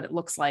 that's what it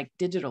looks like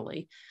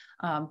digitally.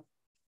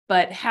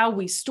 But how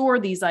we store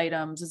these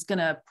items is going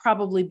to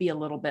probably be a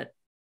little bit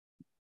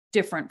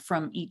different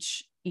from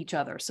each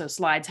other. So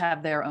slides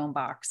have their own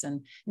box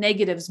and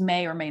negatives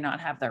may or may not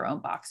have their own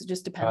box. It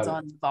just depends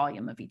on the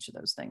volume of each of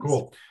those things.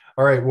 Cool.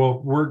 All right.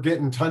 Well, we're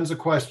getting tons of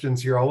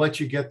questions here. I'll let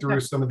you get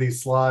through some of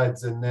these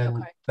slides and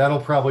then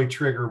that'll probably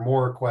trigger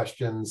more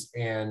questions.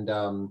 And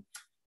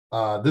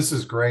this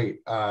is great.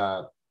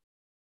 Okay.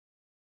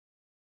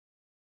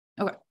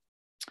 All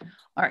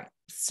right.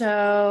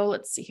 So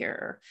let's see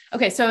here.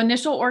 Okay. So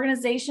initial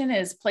organization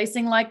is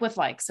placing like with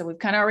like. So we've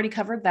kind of already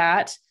covered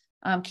that.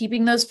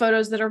 Keeping those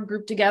photos that are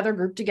grouped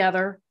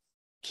together.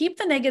 Keep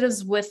the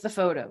negatives with the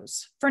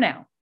photos for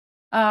now.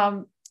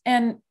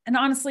 And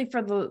honestly,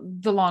 for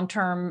the long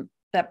term,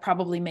 that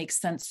probably makes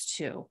sense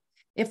too.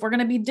 If we're going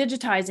to be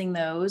digitizing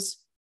those,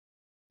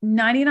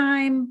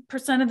 99%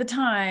 of the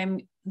time,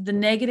 the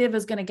negative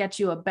is going to get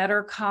you a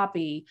better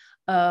copy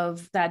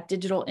of that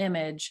digital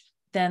image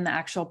than the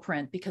actual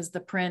print, because the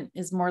print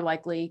is more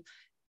likely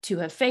to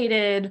have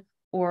faded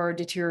or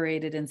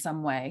deteriorated in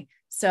some way.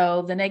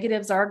 So the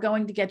negatives are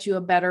going to get you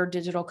a better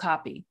digital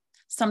copy.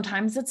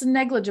 Sometimes it's a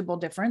negligible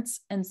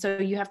difference. And so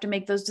you have to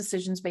make those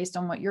decisions based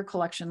on what your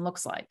collection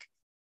looks like.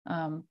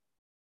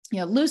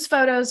 Loose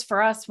photos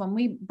for us, when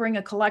we bring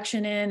a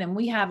collection in and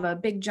we have a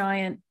big,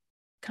 giant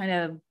kind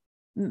of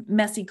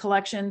messy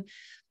collection,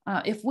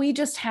 if we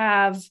just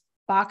have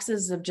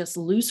boxes of just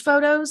loose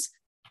photos,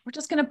 we're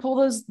just going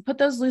to put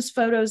those loose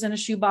photos in a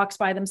shoebox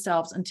by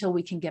themselves until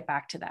we can get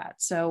back to that.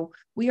 So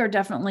we are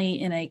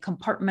definitely in a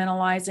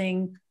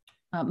compartmentalizing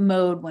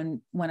mode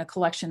when a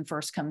collection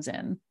first comes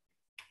in.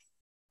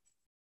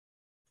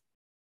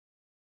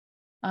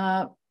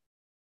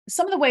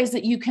 Some of the ways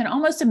that you can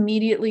almost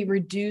immediately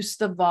reduce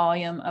the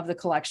volume of the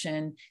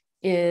collection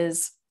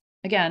is,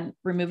 again,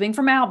 removing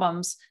from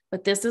albums,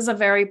 but this is a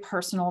very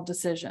personal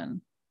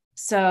decision.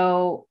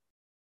 So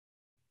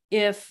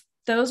if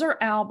those are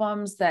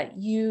albums that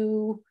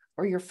you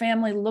or your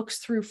family looks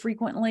through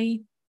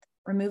frequently,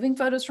 removing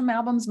photos from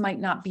albums might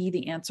not be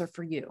the answer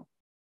for you.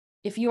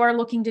 If you are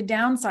looking to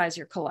downsize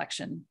your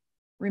collection,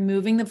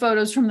 removing the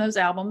photos from those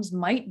albums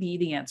might be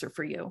the answer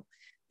for you,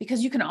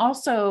 because you can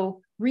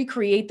also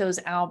recreate those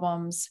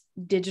albums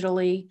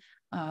digitally,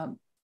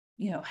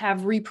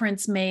 have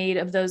reprints made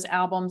of those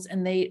albums,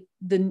 and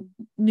the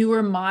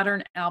newer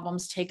modern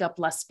albums take up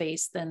less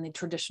space than the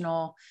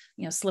traditional,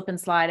 slip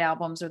and slide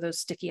albums or those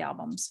sticky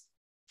albums.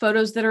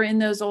 Photos that are in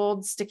those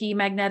old sticky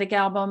magnetic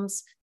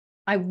albums,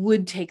 I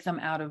would take them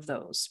out of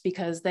those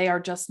because they are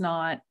just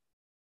not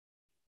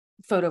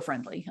photo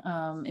friendly.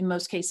 In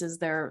most cases,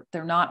 they're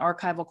not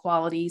archival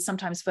quality.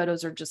 Sometimes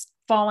photos are just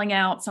falling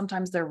out.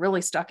 Sometimes they're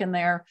really stuck in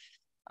there.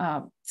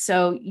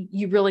 So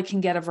you really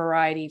can get a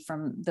variety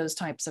from those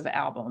types of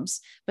albums,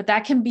 but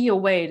that can be a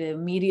way to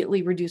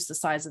immediately reduce the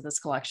size of this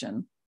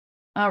collection.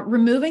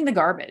 Removing the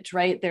garbage,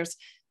 right? There's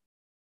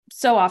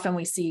so often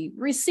we see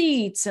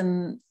receipts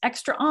and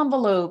extra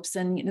envelopes,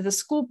 and the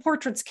school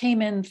portraits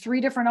came in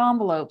 3 different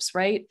envelopes,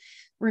 right?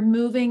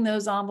 Removing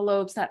those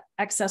envelopes, that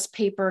excess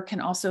paper, can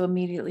also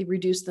immediately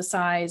reduce the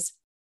size.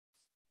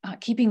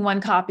 Keeping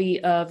 1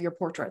 copy of your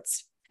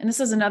portraits. And this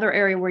is another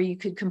area where you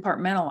could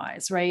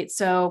compartmentalize, right?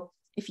 So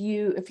if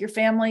your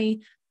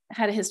family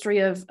had a history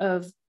of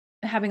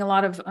having a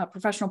lot of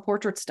professional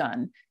portraits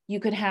done, you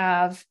could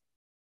have,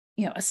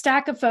 a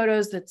stack of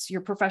photos that's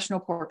your professional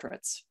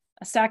portraits,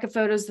 a stack of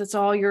photos that's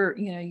all your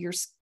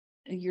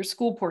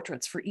school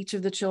portraits for each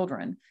of the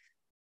children.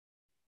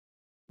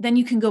 Then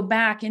you can go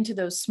back into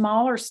those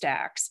smaller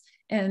stacks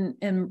and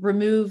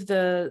remove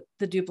the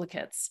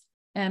duplicates.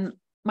 And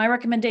my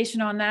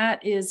recommendation on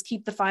that is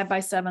keep the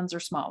 5x7s or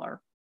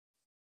smaller.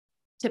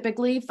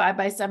 Typically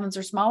 5x7s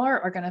or smaller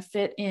are going to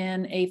fit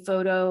in an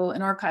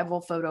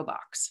archival photo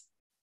box.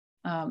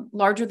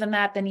 Larger than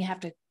that, then you have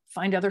to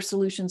find other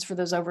solutions for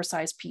those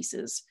oversized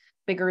pieces.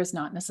 Bigger is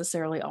not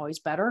necessarily always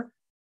better,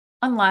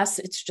 unless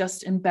it's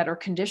just in better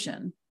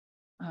condition.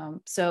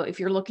 So if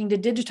you're looking to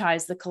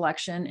digitize the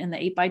collection and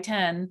the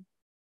 8x10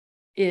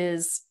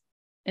 is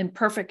in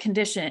perfect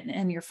condition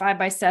and your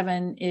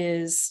 5x7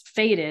 is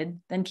faded,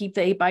 then keep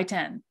the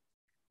 8x10.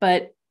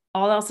 But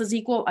all else is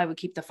equal, I would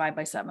keep the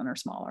 5x7 or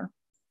smaller.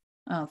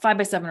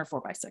 5x7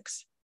 or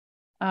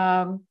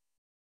 4x6.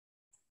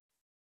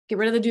 Get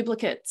rid of the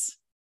duplicates.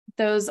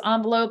 Those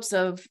envelopes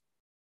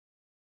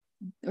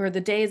or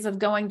the days of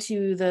going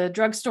to the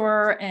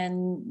drugstore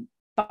and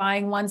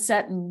buying 1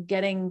 set and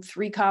getting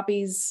 3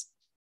 copies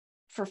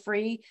for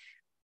free,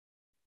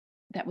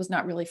 that was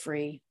not really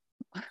free.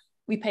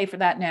 We pay for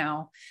that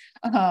now.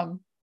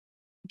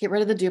 Get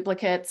rid of the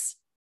duplicates.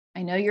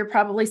 I know you're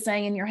probably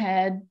saying in your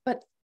head,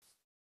 but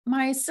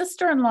my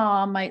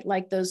sister-in-law might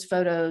like those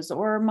photos,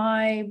 or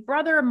my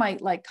brother might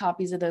like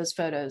copies of those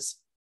photos.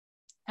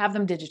 have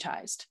them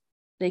digitized.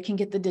 They can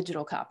get the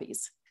digital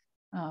copies.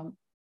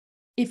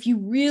 If you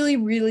really,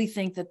 really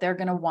think that they're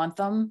going to want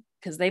them,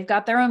 because they've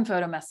got their own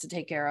photo mess to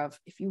take care of,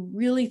 if you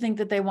really think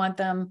that they want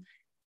them,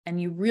 and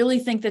you really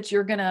think that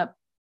you're going to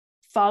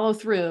follow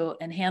through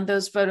and hand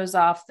those photos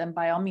off, then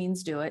by all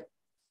means do it.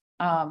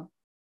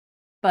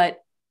 But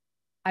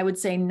I would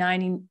say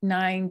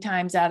 99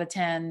 times out of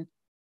 10,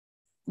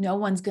 no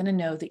one's going to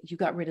know that you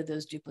got rid of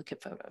those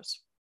duplicate photos.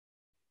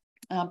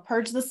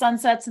 Purge the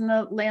sunsets and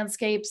the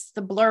landscapes,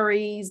 the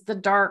blurries, the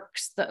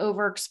darks, the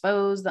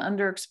overexposed, the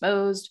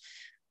underexposed.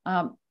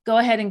 Go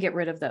ahead and get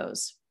rid of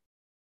those.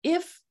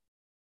 If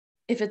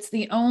it's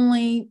the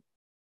only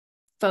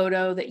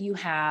photo that you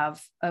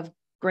have of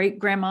great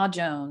grandma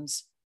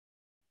Jones,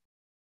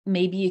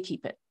 maybe you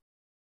keep it,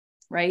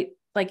 right?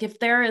 Like if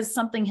there is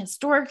something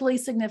historically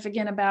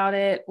significant about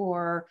it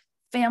or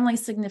family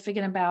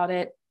significant about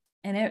it,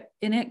 and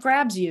it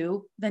grabs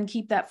you, then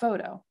keep that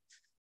photo.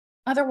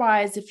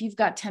 Otherwise, if you've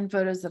got 10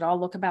 photos that all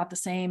look about the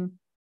same,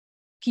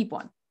 keep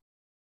one.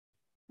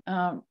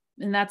 And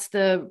that's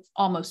the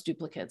almost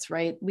duplicates,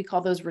 right? We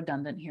call those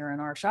redundant here in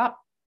our shop.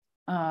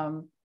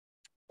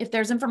 If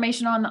there's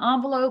information on the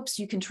envelopes,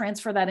 you can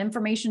transfer that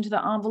information to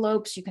the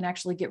envelopes. You can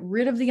actually get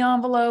rid of the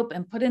envelope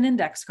and put an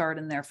index card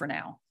in there for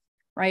now,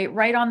 right?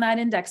 Write on that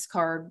index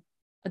card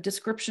a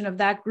description of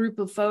that group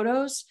of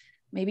photos.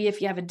 Maybe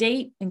if you have a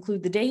date,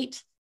 include the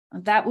date.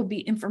 That would be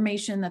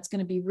information that's going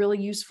to be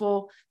really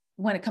useful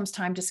when it comes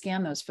time to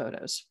scan those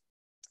photos.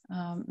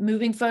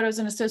 Moving photos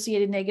and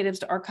associated negatives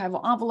to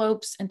archival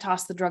envelopes and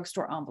toss the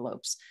drugstore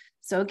envelopes.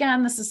 So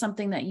again, this is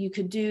something that you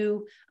could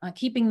do.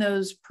 Keeping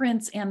those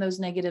prints and those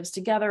negatives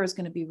together is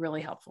going to be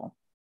really helpful,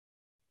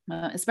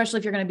 especially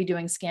if you're going to be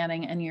doing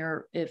scanning and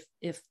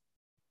if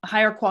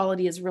higher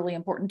quality is really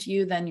important to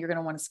you, then you're going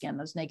to want to scan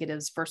those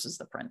negatives versus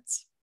the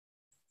prints.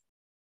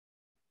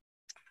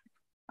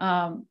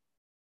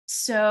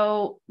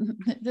 So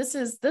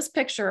this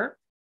picture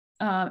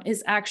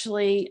is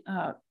actually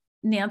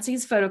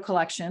Nancy's photo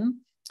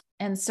collection.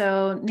 And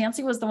so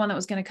Nancy was the one that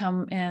was going to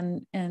come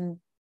and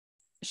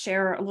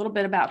share a little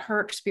bit about her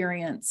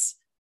experience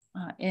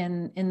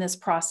in this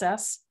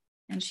process.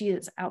 And she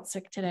is out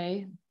sick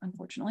today,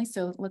 unfortunately.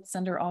 So let's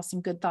send her all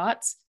some good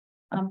thoughts.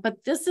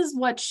 But this is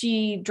what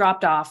she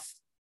dropped off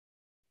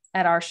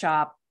at our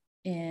shop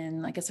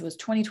in, I guess it was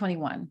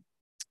 2021.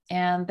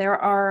 And there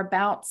are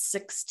about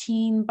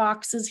 16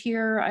 boxes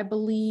here, I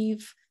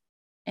believe.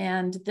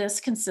 And this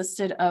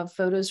consisted of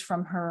photos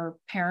from her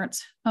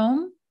parents'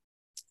 home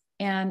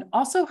and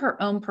also her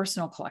own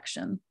personal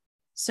collection.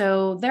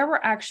 So there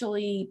were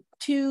actually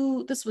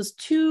two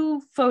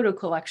photo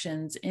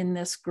collections in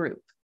this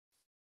group.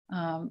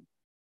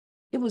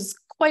 It was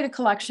quite a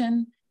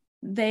collection.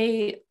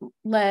 They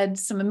led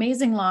some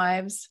amazing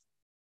lives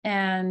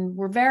and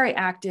were very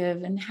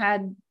active and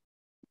had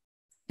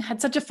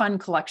such a fun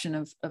collection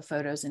of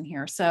photos in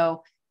here.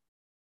 So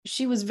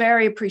she was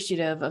very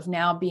appreciative of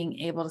now being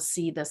able to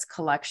see this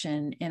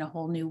collection in a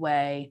whole new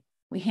way.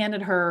 We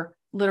handed her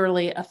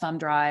literally a thumb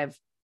drive,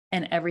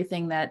 and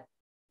everything that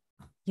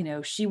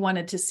she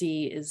wanted to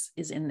see is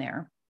in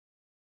there.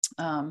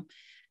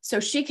 So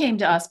she came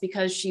to us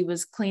because she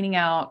was cleaning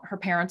out her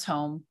parents'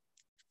 home,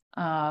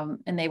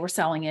 and they were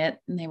selling it,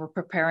 and they were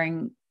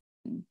preparing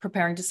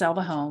to sell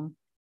the home,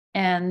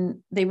 and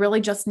they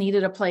really just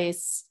needed a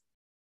place.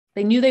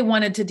 They knew they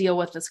wanted to deal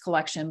with this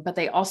collection, but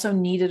they also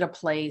needed a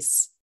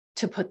place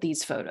to put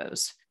these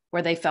photos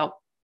where they felt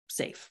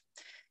safe.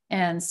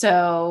 And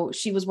so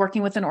she was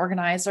working with an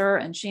organizer,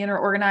 and she and her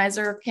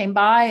organizer came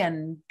by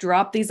and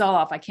dropped these all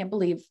off. I can't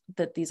believe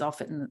that these all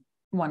fit in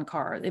one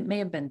car. It may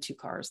have been 2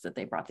 cars that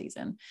they brought these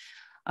in.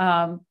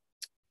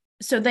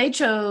 So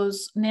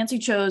Nancy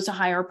chose to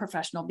hire a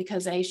professional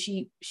because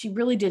she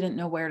really didn't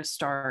know where to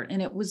start,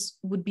 and it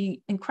would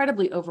be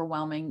incredibly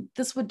overwhelming.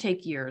 This would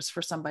take years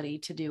for somebody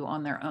to do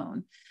on their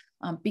own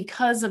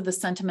because of the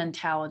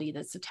sentimentality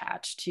that's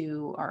attached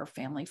to our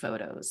family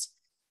photos.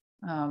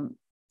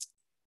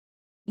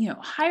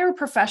 Hire a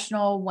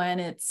professional when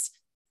it's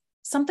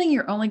something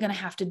you're only going to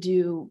have to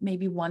do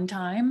maybe one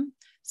time.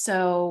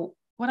 So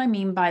what I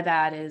mean by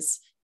that is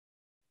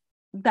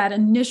that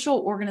initial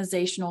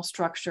organizational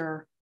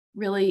structure,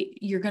 really,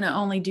 you're going to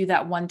only do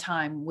that one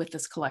time with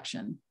this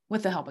collection,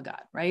 with the help of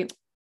God, right?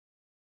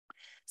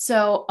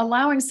 So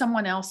allowing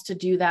someone else to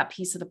do that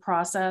piece of the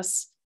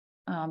process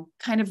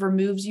kind of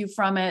removes you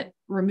from it,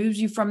 removes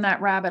you from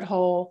that rabbit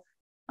hole,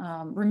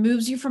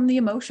 removes you from the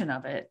emotion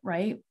of it,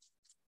 right?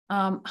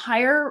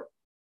 Hire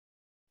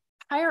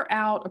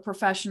out a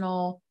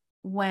professional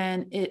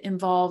when it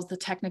involves the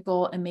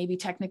technical, and maybe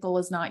technical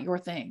is not your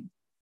thing.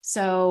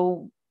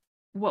 So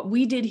what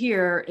we did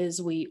here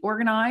is we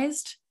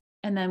organized,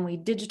 and then we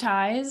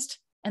digitized,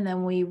 and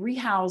then we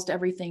rehoused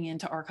everything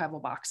into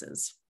archival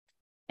boxes.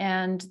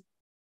 And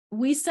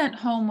we sent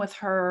home with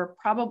her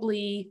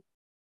probably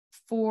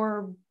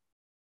four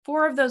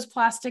of those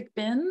plastic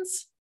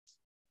bins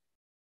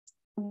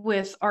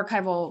with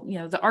archival,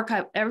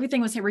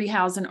 everything was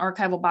rehoused in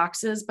archival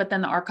boxes, but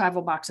then the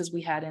archival boxes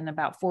we had in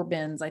about 4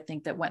 bins, I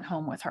think, that went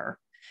home with her.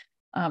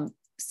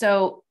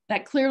 So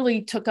that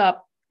clearly took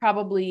up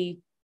probably,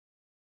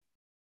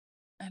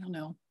 I don't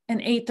know,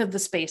 an eighth of the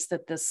space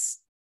that this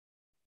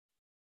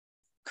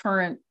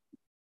current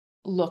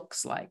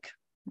looks like,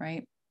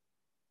 right?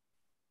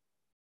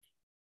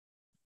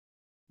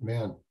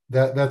 Man,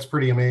 that's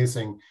pretty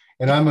amazing.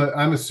 And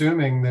I'm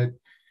assuming that,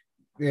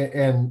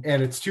 and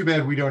it's too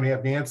bad we don't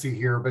have Nancy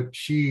here, but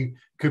she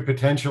could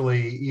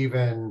potentially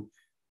even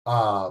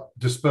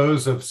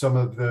dispose of some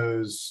of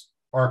those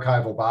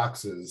archival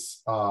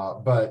boxes.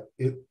 But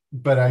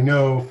I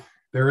know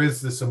there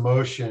is this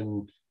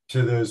emotion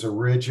to those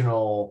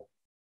original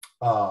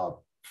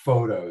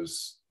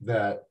photos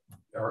that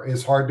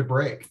is hard to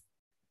break.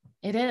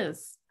 It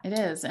is. And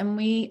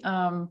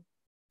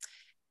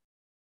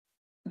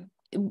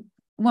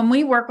when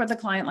we work with a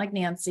client like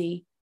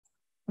Nancy,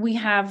 we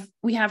have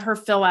her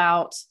fill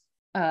out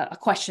a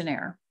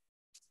questionnaire,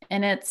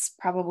 and it's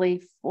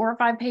probably 4 or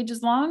 5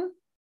 pages long.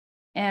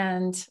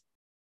 And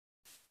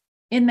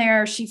in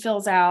there, she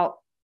fills out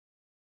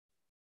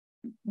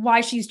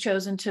why she's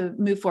chosen to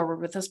move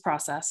forward with this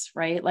process,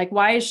 right? Like,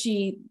 why is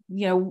she,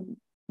 and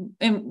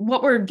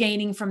what we're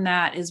gaining from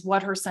that is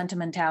what her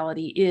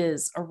sentimentality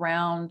is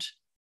around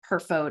her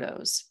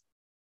photos.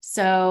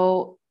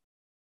 So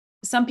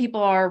some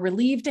people are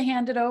relieved to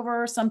hand it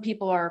over. Some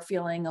people are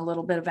feeling a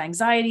little bit of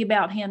anxiety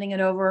about handing it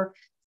over.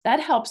 That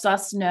helps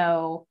us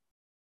know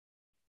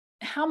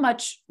how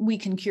much we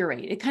can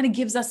curate. It kind of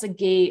gives us a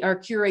gauge, our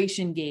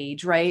curation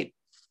gauge, right?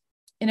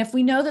 And if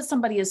we know that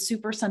somebody is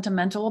super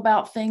sentimental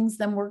about things,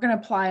 then we're going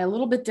to apply a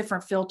little bit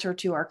different filter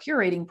to our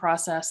curating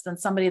process than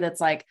somebody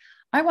that's like,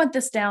 I want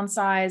this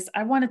downsized.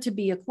 I want it to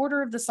be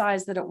 1/4 of the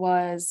size that it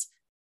was.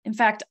 In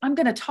fact, I'm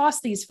going to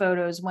toss these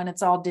photos when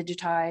it's all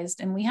digitized.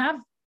 And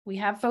we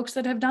have folks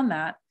that have done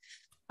that.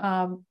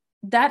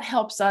 That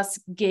helps us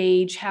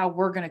gauge how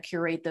we're going to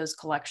curate those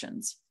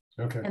collections.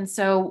 Okay. And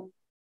so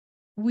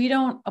we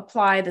don't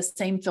apply the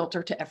same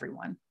filter to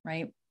everyone,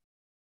 right?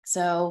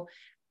 So,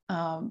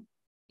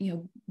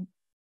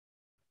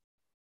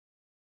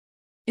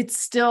 it's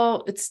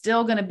still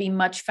going to be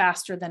much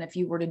faster than if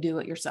you were to do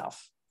it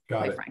yourself,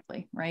 quite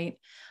frankly, right?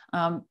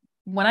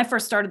 When I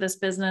first started this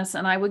business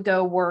and I would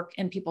go work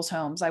in people's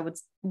homes, I would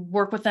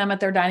work with them at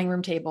their dining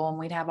room table, and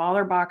we'd have all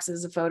their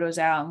boxes of photos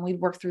out, and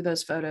we'd work through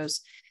those photos.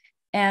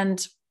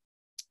 And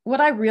what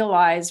I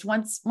realized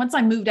once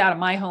I moved out of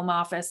my home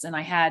office and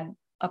I had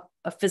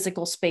a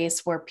physical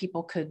space where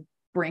people could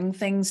bring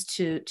things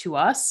to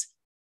us,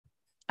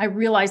 I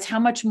realized how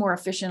much more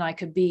efficient I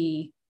could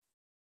be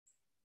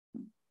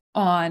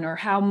on, or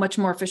how much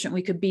more efficient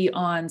we could be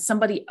on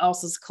somebody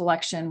else's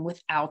collection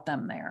without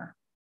them there.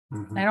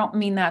 Mm-hmm. I don't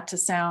mean that to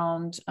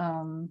sound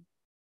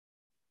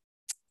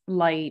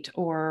light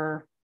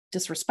or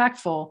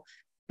disrespectful,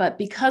 but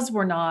because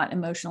we're not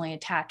emotionally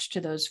attached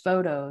to those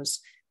photos,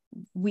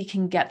 we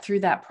can get through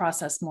that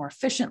process more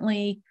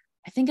efficiently.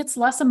 I think it's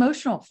less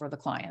emotional for the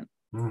client.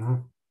 Mm-hmm.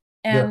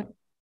 And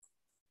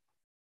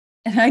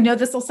I know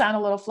this will sound a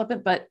little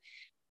flippant, but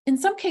in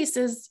some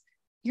cases,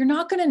 you're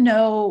not going to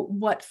know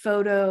what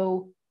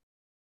photo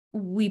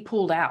we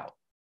pulled out,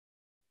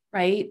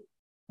 right?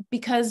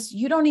 Because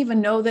you don't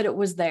even know that it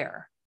was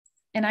there.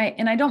 And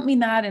I don't mean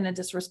that in a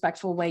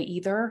disrespectful way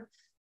either,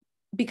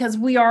 because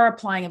we are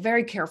applying a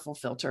very careful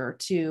filter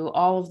to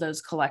all of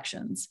those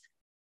collections.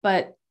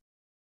 But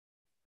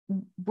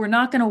we're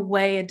not going to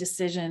weigh a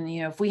decision.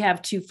 If we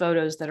have 2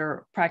 photos that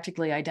are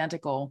practically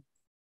identical,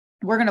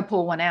 we're going to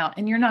pull one out,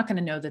 and you're not going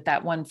to know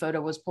that one photo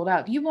was pulled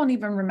out. You won't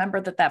even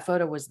remember that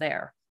photo was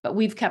there, but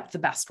we've kept the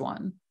best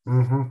one.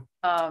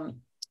 Mm-hmm.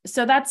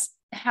 So that's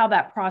how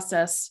that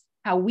process,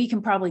 how we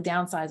can probably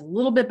downsize a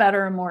little bit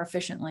better and more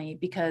efficiently,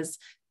 because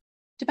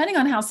depending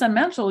on how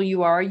sentimental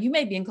you are, you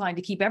may be inclined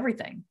to keep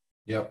everything.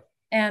 Yep.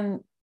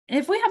 And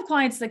if we have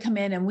clients that come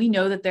in and we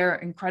know that they're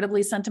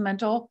incredibly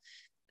sentimental,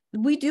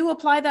 we do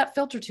apply that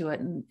filter to it.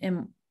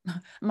 And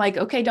I'm like,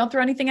 okay, don't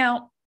throw anything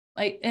out.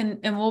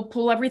 And we'll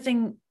pull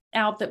everything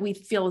out that we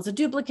feel is a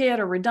duplicate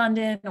or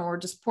redundant or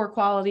just poor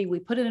quality. We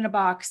put it in a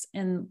box,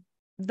 and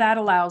that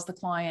allows the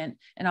client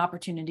an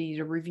opportunity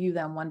to review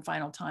them one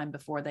final time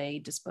before they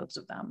dispose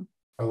of them.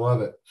 I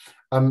love it.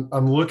 I'm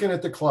looking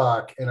at the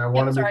clock, and I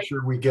want to make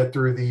sure we get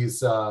through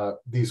these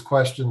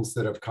questions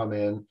that have come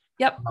in.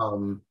 Yep.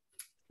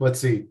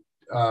 Let's see.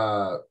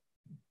 Do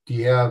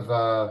you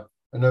have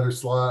another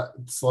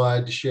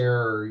slide to share,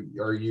 or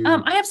are you?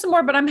 I have some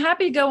more, but I'm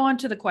happy to go on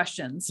to the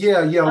questions.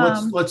 Yeah.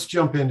 Let's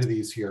jump into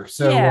these here.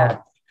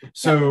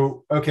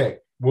 So okay,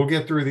 we'll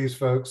get through these,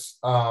 folks.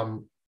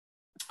 All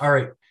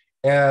right.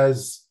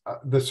 As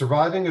the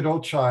surviving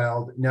adult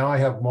child, now I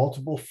have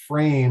multiple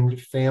framed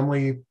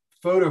family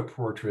photo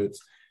portraits.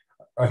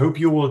 I hope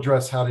you will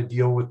address how to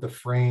deal with the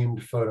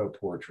framed photo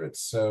portraits.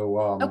 So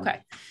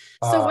okay.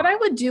 So what I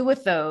would do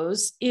with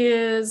those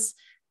is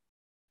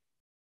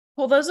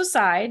pull those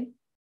aside.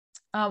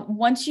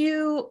 Once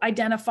you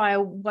identify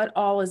what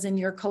all is in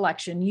your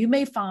collection, you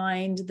may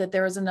find that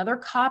there is another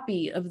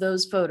copy of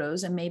those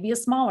photos, and maybe a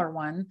smaller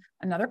one,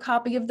 another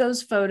copy of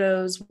those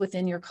photos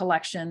within your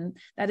collection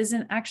that is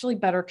in actually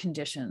better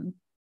condition.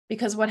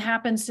 because what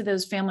happens to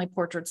those family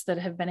portraits that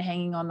have been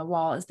hanging on the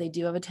wall is they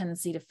do have a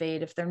tendency to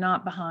fade if they're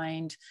not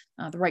behind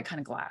the right kind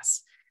of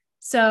glass.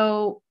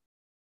 So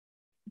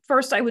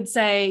first, I would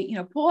say,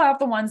 pull out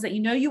the ones that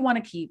you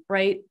want to keep,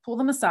 right? Pull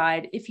them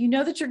aside. If you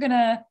know that you're going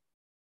to,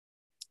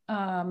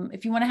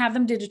 if you want to have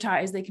them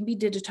digitized, they can be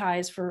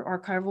digitized for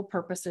archival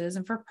purposes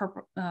and for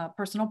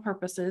personal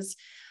purposes.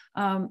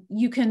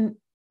 You can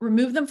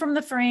remove them from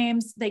the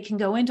frames. They can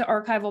go into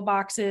archival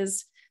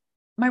boxes.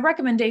 My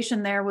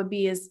recommendation there would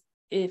be is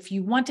if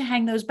you want to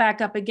hang those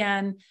back up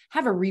again,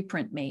 have a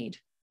reprint made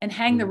and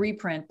hang the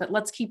reprint, but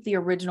let's keep the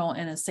original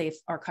in a safe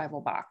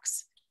archival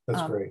box.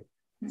 That's great.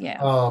 Yeah.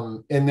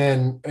 And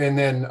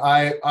then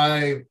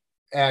I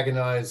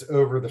agonize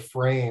over the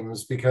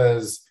frames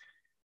because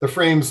the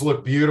frames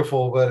look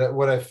beautiful, but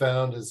what I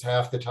found is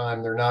half the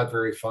time they're not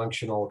very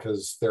functional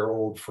because they're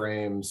old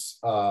frames.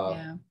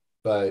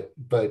 But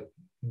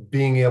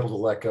being able to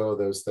let go of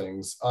those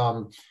things.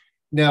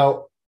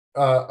 Now,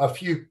 a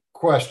few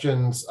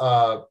questions.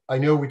 I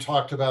know we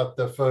talked about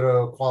the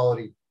photo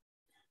quality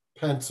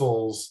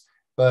pencils,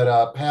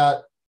 but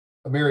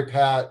Mary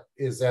Pat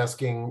is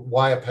asking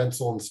why a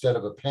pencil instead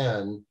of a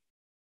pen.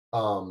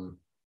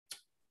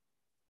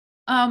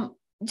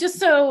 Just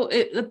so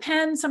the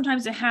pen,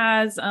 sometimes it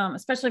has,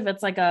 especially if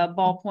it's like a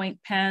ballpoint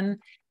pen,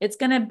 it's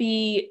going to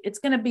be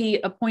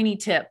a pointy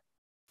tip.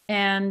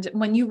 And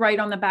when you write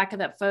on the back of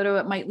that photo,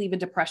 it might leave a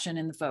depression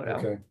in the photo.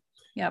 Okay.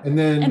 Yeah. And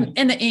then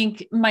and the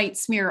ink might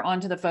smear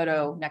onto the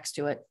photo next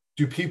to it.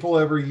 Do people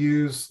ever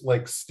use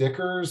like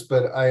stickers?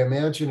 But I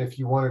imagine if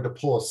you wanted to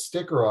pull a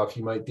sticker off,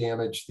 you might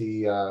damage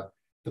the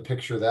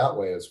picture that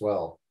way as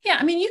well. Yeah.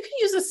 I mean, you can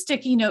use a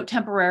sticky note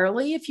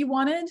temporarily if you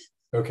wanted.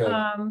 Okay.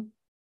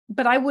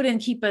 But I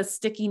wouldn't keep a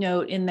sticky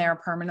note in there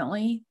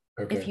permanently.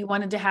 Okay. If you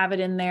wanted to have it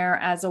in there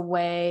as a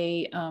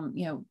way,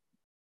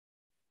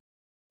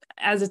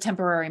 as a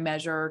temporary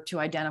measure to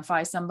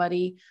identify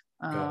somebody.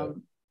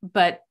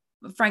 But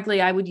frankly,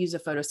 I would use a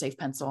photo-safe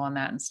pencil on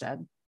that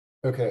instead.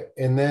 Okay.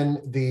 And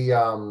then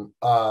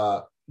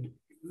Linda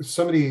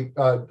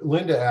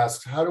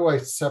asks, how do I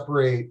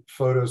separate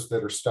photos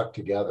that are stuck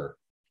together?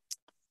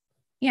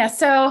 Yeah,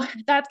 so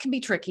that can be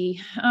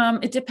tricky.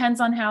 It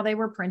depends on how they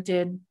were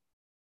printed.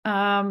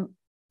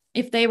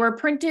 If they were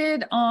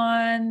printed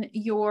on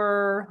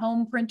your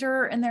home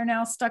printer and they're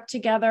now stuck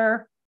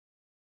together,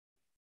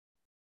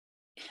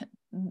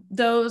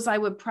 those I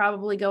would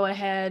probably go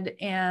ahead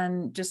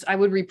and I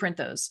would reprint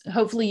those.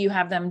 Hopefully you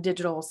have them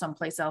digital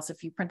someplace else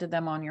if you printed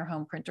them on your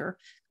home printer.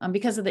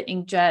 Because of the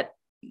inkjet,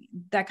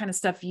 that kind of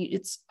stuff,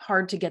 it's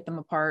hard to get them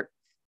apart.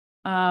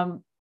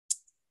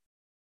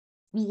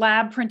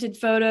 Lab printed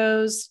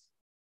photos,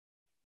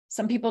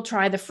 some people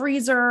try the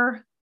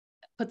freezer,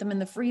 put them in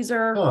the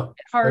freezer, it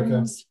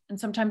hardens, and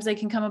sometimes they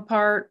can come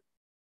apart.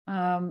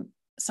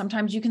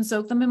 Sometimes you can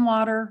soak them in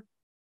water.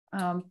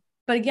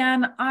 But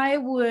again,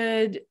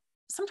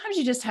 sometimes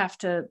you just have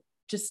to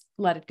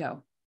let it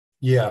go.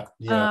 Yeah.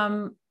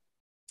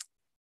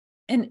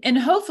 And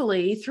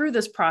hopefully through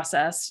this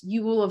process,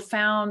 you will have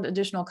found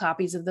additional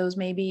copies of those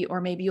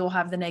or maybe you'll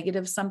have the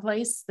negatives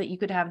someplace that you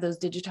could have those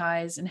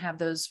digitized and have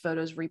those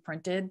photos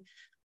reprinted.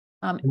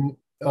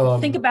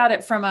 Think about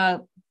it from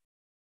a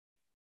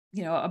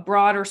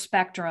broader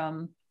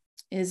spectrum.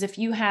 Is if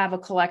you have a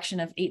collection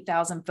of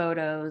 8,000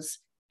 photos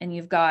and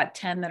you've got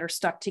 10 that are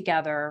stuck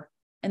together,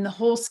 in the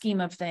whole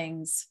scheme of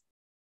things,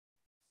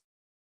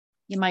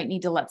 you might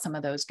need to let some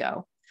of those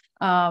go.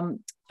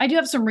 I do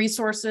have some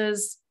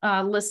resources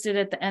listed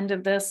at the end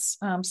of this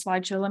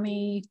slideshow. Let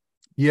me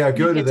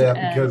go to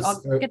that because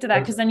I'll get to that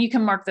because then you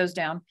can mark those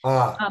down.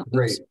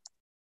 Great.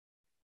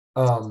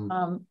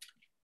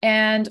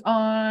 And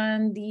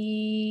on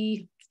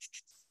the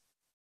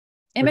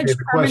Image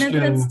Permanence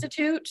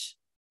Institute,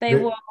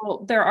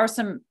 there are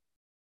some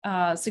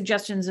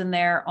suggestions in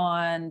there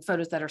on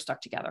photos that are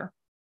stuck together.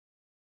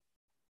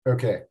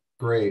 Okay,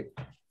 great.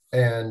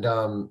 And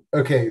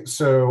okay,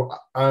 so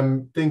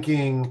I'm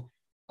thinking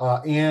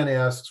Anne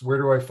asks, where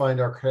do I find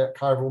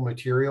archival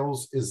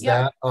materials? Is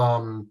that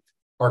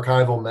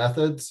Archival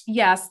Methods?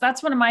 Yes,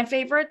 that's one of my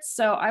favorites.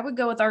 So I would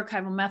go with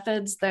Archival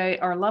Methods. They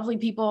are lovely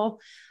people.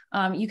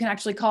 You can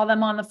actually call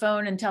them on the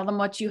phone and tell them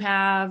what you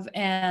have,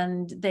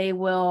 and they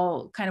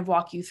will kind of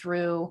walk you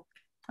through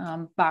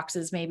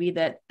boxes maybe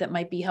that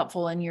might be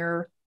helpful in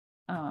your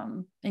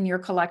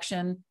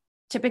collection.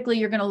 Typically,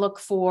 you're going to look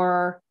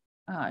for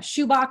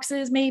shoe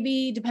boxes,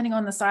 maybe depending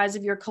on the size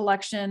of your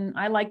collection.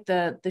 I like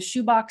the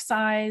shoebox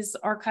size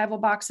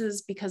archival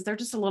boxes because they're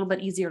just a little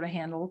bit easier to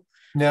handle.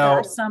 Now, there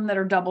are some that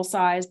are double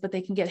size, but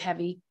they can get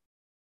heavy.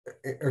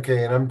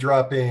 Okay, and I'm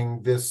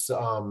dropping this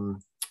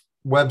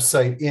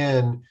website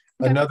in.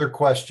 Okay. Another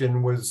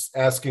question was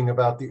asking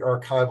about the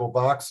archival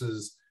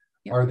boxes.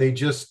 Yep. Are they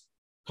just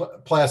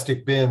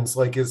plastic bins?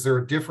 Like, is there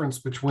a difference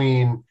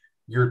between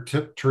your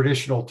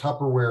traditional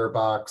Tupperware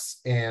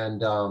box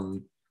and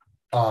an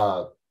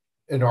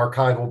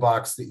archival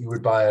box that you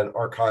would buy at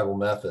Archival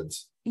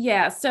Methods?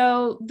 Yeah,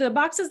 so the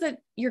boxes that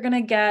you're going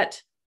to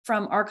get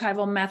from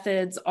Archival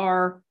Methods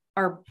are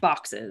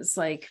boxes,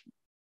 like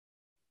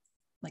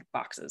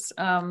boxes.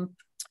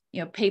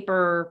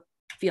 paper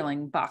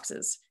feeling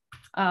boxes.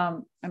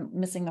 I'm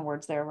missing the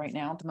words there right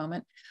now at the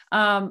moment.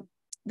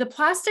 The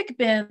plastic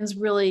bins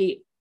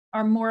really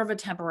are more of a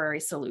temporary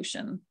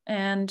solution,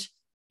 and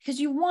because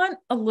you want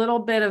a little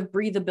bit of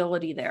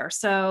breathability there.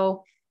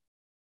 So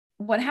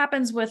what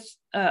happens with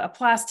a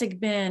plastic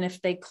bin,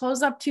 if they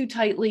close up too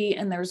tightly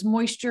and there's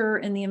moisture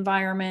in the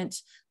environment,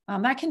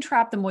 that can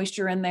trap the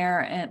moisture in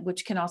there, and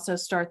which can also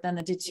start then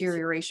the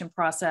deterioration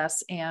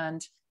process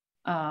and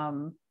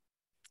mold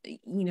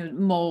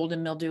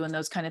and mildew and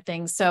those kind of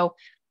things. So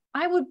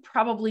I would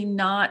probably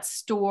not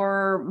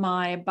store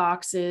my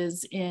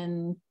boxes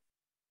in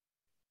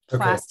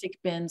plastic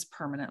bins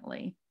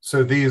permanently.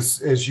 So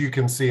these, as you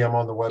can see, I'm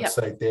on the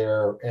website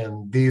there,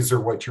 and these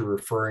are what you're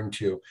referring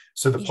to.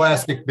 So the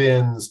plastic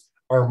bins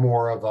are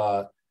more of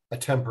a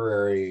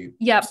temporary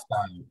style.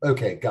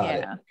 Okay, got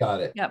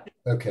it. Yep.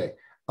 Okay.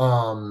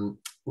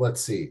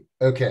 Let's see.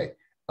 Okay.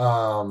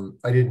 I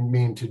didn't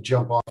mean to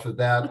jump off of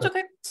that. That's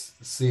okay.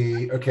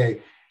 See,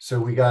 okay. So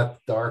we got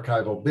the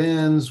archival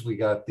bins, we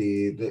got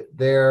the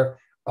there.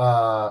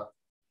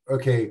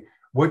 Okay.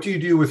 What do you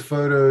do with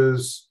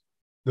photos?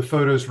 The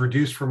photos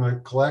reduced from a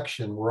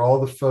collection? Were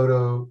all the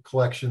photo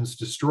collections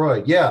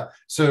destroyed? Yeah.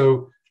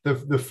 So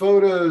the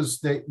photos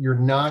that you're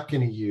not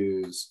going to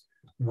use,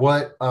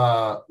 where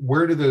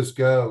do those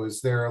go? Is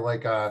there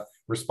like a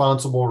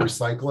responsible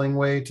recycling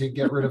way to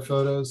get rid of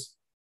photos?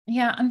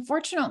 Yeah,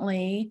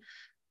 unfortunately,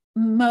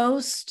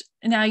 now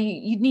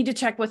you need to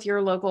check with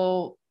your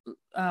local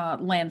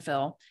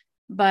landfill,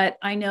 but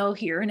I know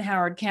here in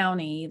Howard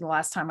County, the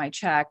last time I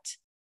checked,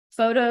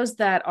 photos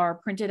that are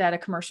printed at a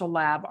commercial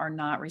lab are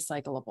not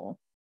recyclable.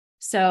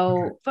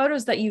 So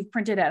photos that you've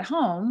printed at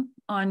home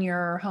on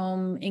your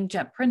home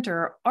inkjet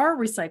printer are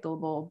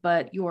recyclable,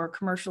 but your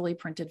commercially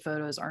printed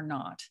photos are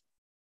not.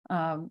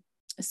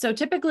 So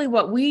typically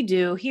what we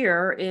do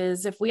here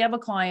is, if we have a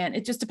client,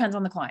 it just depends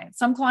on the client.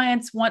 Some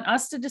clients want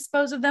us to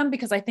dispose of them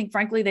because I think,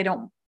 frankly, they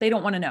don't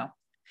want to know.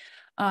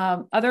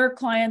 Other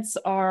clients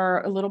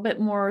are a little bit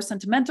more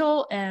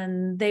sentimental,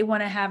 and they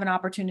want to have an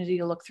opportunity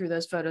to look through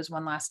those photos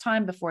one last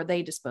time before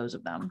they dispose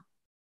of them.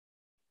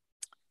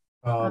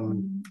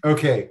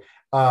 Okay.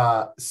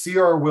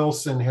 C.R.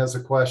 Wilson has a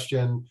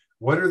question.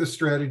 What are the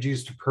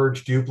strategies to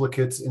purge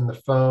duplicates in the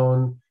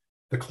phone,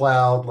 the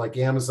cloud, like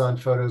Amazon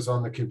photos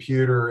on the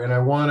computer? And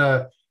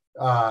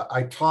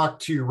I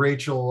talked to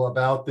Rachel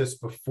about this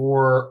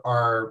before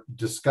our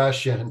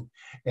discussion,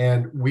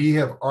 and we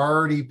have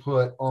already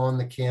put on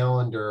the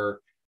calendar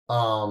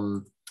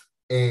another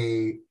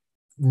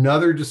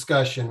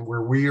discussion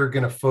where we are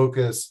going to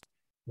focus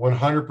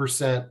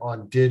 100%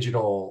 on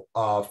digital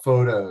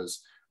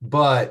photos.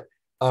 But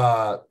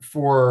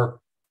for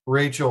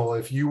Rachel,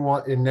 if you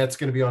want, and that's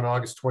going to be on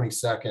August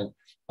 22nd,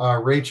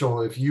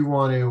 Rachel, if you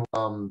want to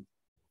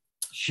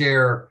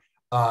share,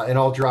 and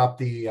I'll drop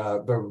the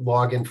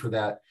login for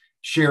that,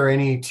 share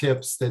any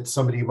tips that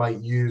somebody might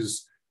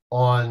use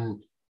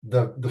on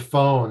the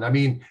phone. I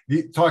mean,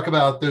 talk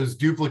about those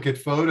duplicate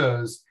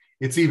photos.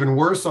 It's even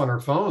worse on our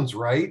phones,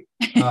 right?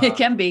 It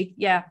can be,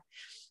 yeah.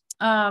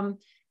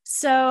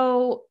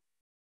 So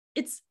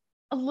it's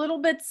a little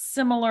bit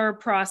similar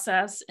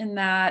process in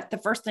that the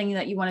first thing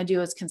that you want to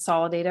do is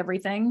consolidate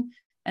everything.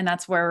 And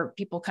that's where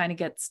people kind of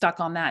get stuck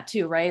on that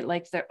too, right?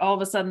 Like all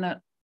of a sudden,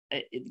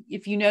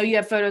 if you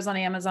have photos on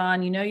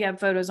Amazon, you have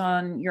photos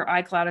on your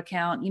iCloud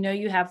account,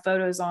 you have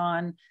photos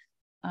on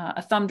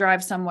a thumb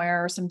drive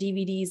somewhere, or some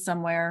DVDs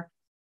somewhere.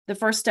 The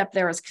first step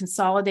there is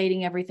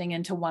consolidating everything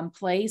into one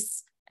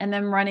place, and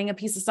then running a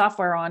piece of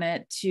software on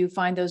it to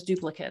find those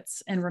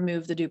duplicates and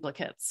remove the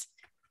duplicates.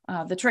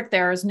 The trick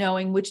there is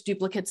knowing which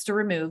duplicates to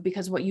remove,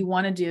 because what you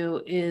want to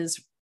do is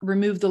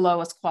remove the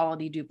lowest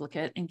quality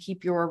duplicate and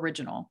keep your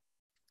original.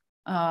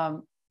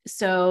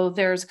 So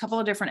there's a couple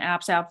of different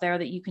apps out there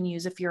that you can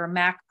use. If you're a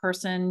Mac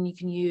person, you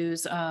can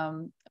use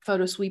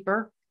Photo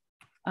Sweeper.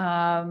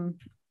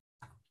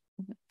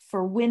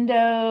 For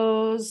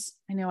Windows,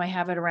 I know I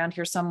have it around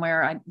here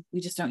somewhere. We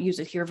just don't use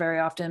it here very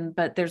often,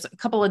 but there's a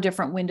couple of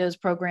different Windows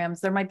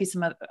programs. There might be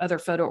some other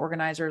photo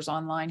organizers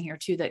online here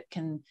too that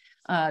can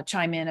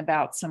chime in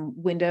about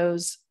some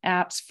Windows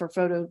apps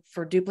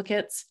for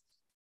duplicates.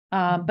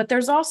 But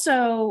there's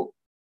also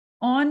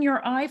on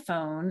your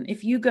iPhone,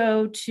 if you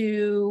go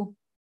to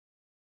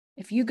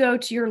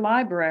your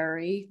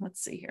library,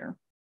 let's see here.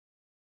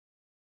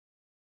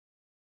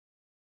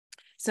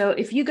 So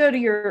if you go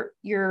to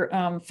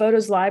your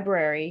photos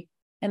library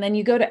and then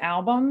you go to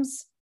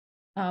albums,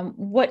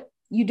 what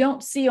you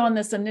don't see on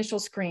this initial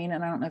screen,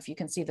 and I don't know if you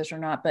can see this or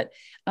not, but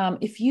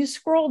if you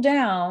scroll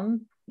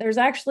down, there's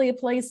actually a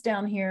place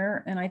down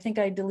here, and I think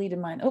I deleted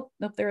mine. Oh,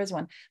 nope, there is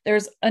one.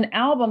 There's an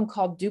album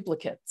called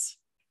Duplicates.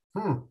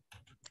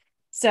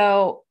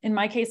 So in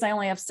my case, I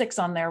only have 6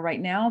 on there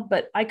right now,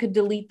 but I could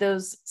delete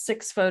those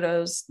 6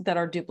 photos that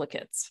are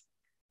duplicates.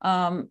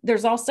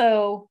 There's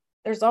also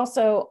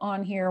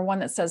on here one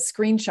that says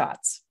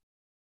screenshots,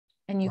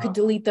 and you could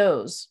delete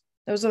those.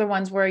 Those are the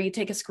ones where you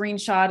take a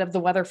screenshot of the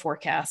weather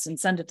forecast and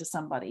send it to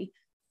somebody.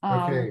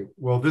 Okay,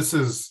 well, this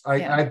is,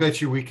 I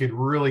bet you we could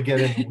really get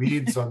in the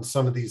weeds on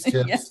some of these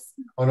tips. Yes.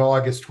 on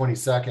August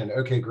 22nd.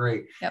 Okay,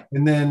 great. Yep.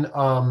 And then,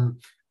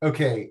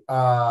 okay,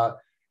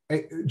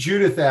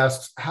 Judith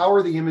asks, how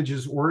are the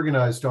images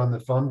organized on the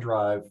thumb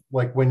drive?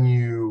 Like when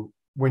you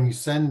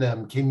send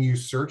them, can you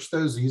search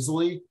those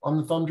easily on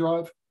the thumb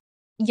drive?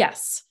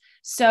 Yes.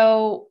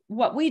 So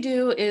what we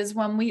do is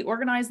when we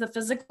organize the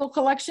physical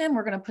collection,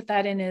 we're going to put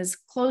that in as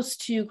close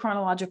to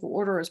chronological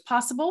order as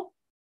possible.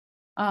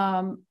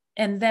 And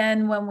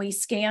then when we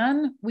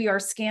scan, we are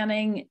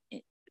scanning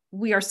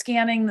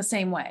the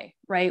same way,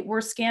 right?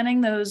 We're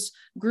scanning those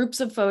groups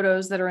of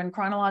photos that are in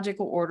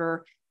chronological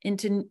order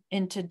into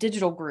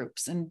digital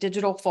groups and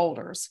digital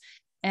folders.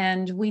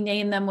 And we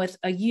name them with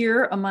a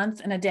year, a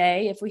month, and a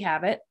day if we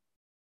have it.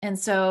 And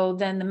so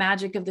then the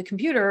magic of the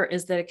computer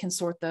is that it can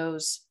sort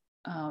those,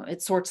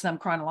 it sorts them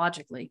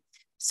chronologically.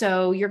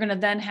 So you're going to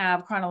then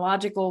have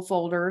chronological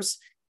folders.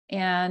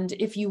 And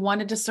if you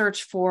wanted to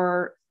search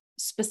for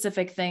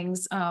specific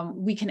things,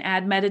 we can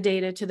add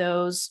metadata to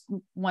those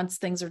once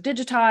things are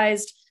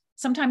digitized.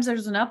 Sometimes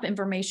there's enough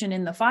information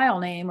in the file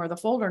name or the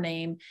folder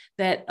name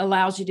that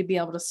allows you to be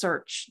able to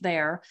search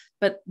there.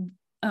 But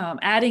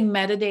adding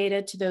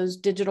metadata to those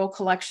digital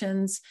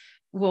collections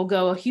will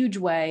go a huge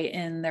way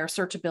in their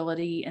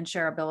searchability and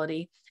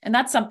shareability. And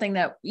that's something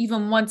that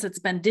even once it's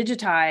been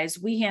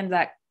digitized, we hand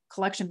that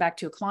collection back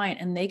to a client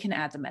and they can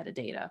add the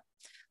metadata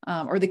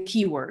or the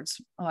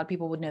keywords. A lot of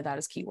people would know that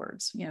as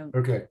keywords.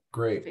 Okay,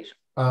 great.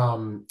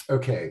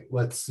 Okay,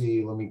 let's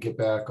see. Let me get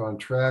back on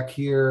track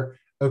here.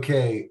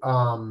 Okay.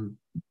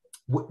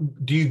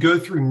 Do you go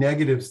through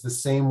negatives the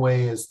same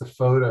way as the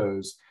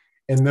photos?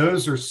 And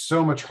those are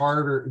so much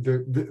harder.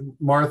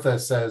 Martha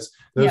says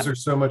those are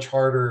so much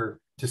harder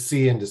to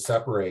see and to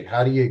separate.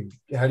 How do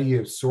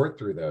you sort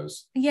through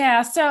those?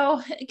 Yeah,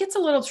 so it gets a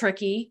little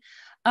tricky.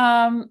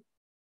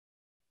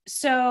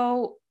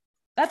 So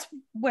that's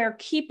where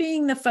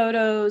keeping the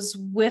photos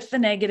with the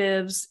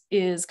negatives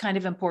is kind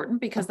of important,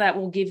 because that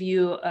will give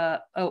you a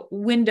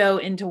window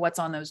into what's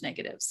on those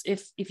negatives.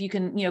 If you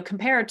can,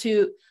 compare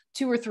to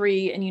 2 or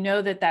 3,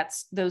 and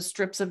that's those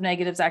strips of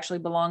negatives actually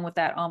belong with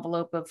that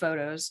envelope of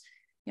photos,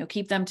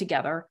 keep them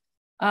together.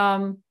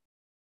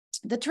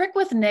 The trick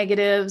with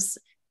negatives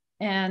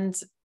and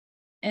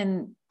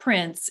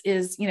prints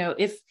is,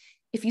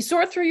 if you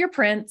sort through your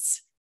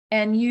prints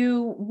and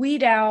you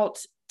weed out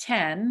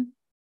 10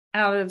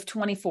 out of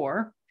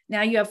 24,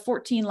 now you have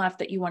 14 left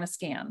that you want to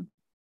scan.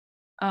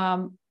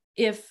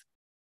 If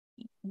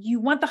you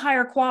want the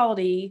higher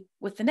quality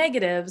with the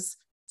negatives,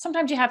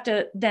 sometimes you have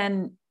to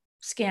then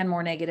scan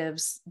more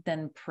negatives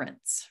than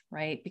prints,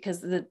 right? Because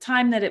the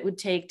time that it would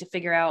take to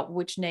figure out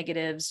which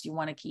negatives you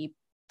want to keep,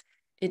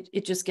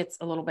 it just gets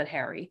a little bit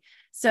hairy.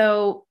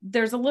 So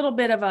there's a little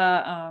bit of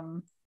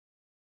a,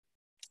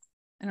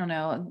 I don't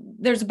know,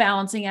 there's a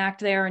balancing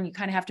act there, and you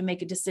kind of have to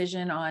make a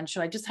decision on,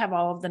 should I just have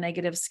all of the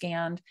negatives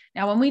scanned?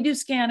 Now, when we do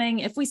scanning,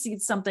 if we see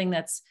something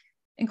that's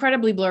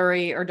incredibly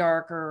blurry or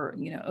dark or,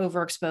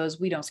 overexposed,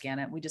 we don't scan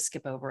it. We just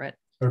skip over it.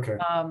 Okay.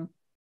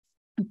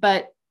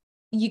 But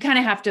you kind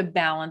of have to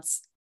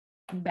balance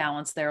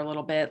there a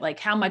little bit. Like,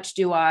 how much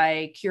do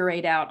I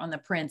curate out on the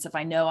prints if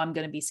I know I'm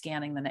going to be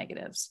scanning the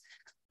negatives?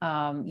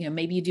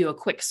 Maybe you do a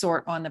quick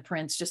sort on the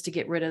prints just to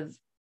get rid of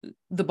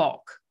the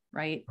bulk,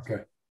 right?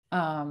 Okay.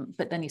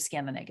 But then you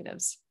scan the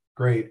negatives.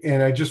 Great.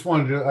 And I just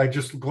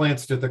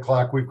glanced at the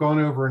clock. We've gone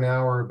over an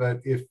hour, but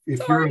if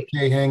you're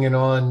okay hanging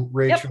on,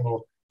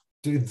 Rachel,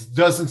 it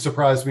doesn't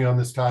surprise me on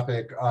this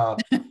topic.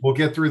 We'll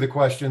get through the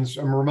questions.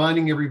 I'm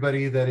reminding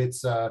everybody that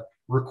it's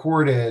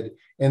recorded.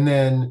 And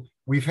then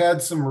we've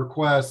had some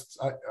requests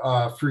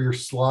for your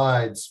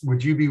slides.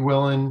 Would you be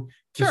willing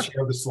to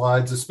share the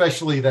slides,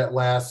 especially that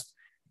last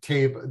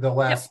tape, the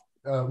last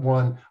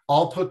one?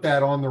 I'll put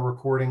that on the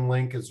recording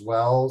link as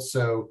well,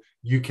 so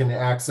you can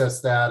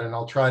access that, and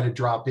I'll try to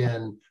drop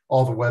in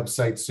all the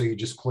websites so you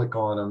just click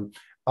on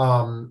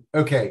them.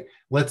 Okay,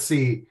 let's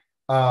see.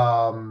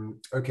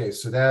 Okay,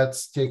 so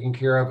that's taken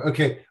care of.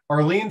 Okay,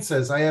 Arlene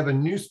says, I have a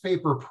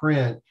newspaper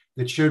print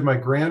that showed my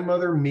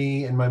grandmother,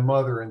 me, and my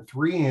mother and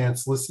 3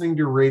 aunts listening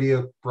to a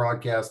radio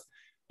broadcast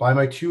by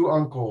my 2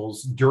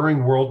 uncles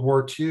during World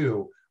War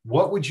II.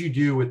 What would you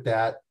do with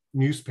that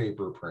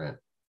newspaper print?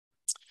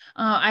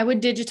 I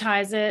would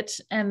digitize it,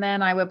 and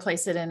then I would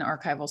place it in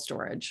archival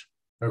storage.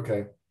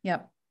 Okay.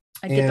 Yep.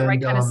 I'd get the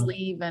right kind of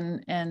sleeve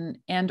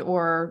and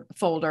or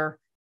folder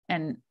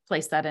and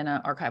place that in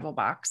an archival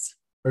box.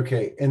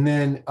 Okay. And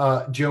then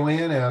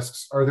Joanne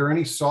asks, are there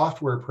any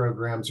software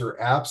programs or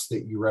apps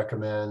that you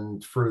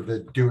recommend for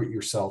the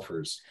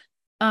do-it-yourselfers?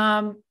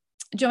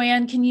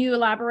 Joanne, can you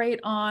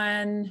elaborate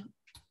on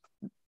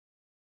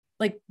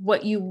like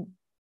what you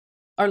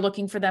are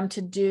looking for them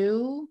to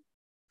do?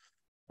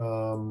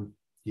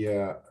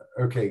 Yeah.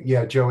 Okay.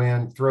 Yeah.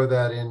 Joanne, throw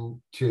that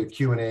into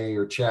Q&A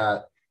or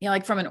chat. Yeah.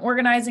 Like from an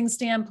organizing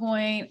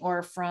standpoint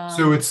or from.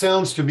 So it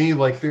sounds to me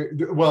like,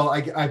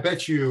 I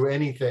bet you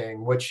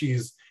anything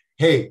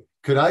hey,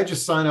 could I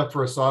just sign up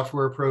for a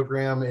software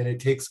program and it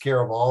takes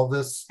care of all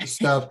this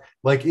stuff?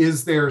 Like,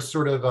 is there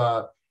sort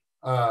of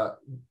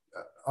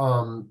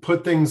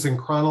put things in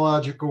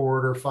chronological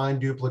order, find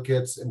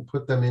duplicates and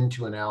put them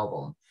into an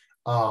album?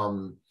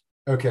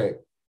 Okay,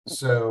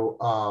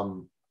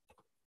 so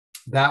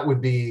that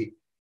would be,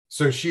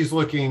 so she's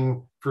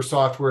looking for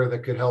software that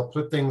could help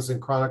put things in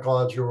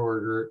chronological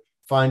order,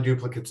 find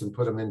duplicates, and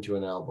put them into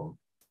an album.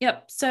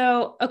 Yep.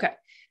 So, okay.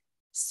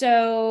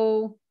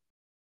 So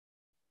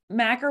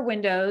Mac or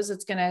Windows,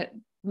 it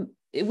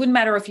wouldn't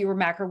matter if you were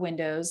Mac or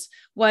Windows.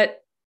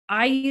 What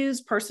I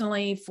use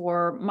personally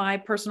for my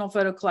personal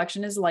photo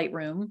collection is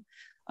Lightroom.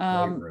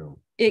 Lightroom.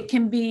 It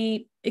can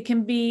be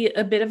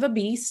a bit of a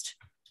beast,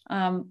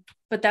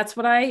 but that's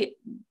what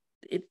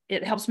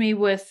it helps me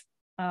with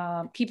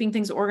keeping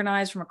things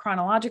organized from a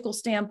chronological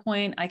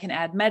standpoint. I can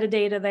add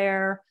metadata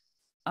there.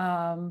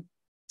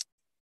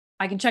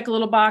 I can check a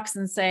little box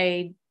and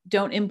say,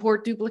 don't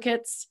import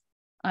duplicates.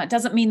 It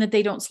doesn't mean that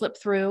they don't slip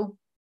through,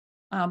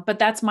 but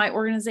that's my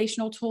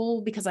organizational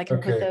tool because I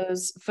can put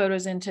those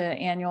photos into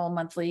annual,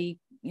 monthly,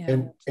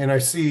 And I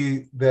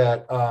see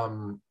that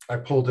I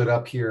pulled it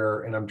up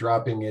here and I'm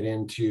dropping it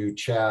into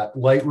chat.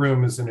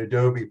 Lightroom is an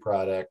Adobe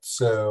product.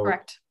 So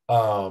correct.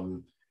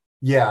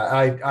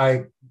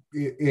 Yeah,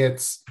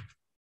 it's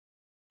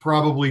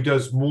probably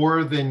does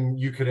more than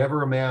you could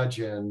ever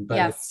imagine, but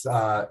yes.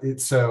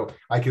 it's so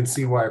I can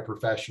see why a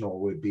professional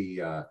would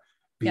be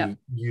yep.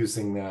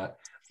 using that.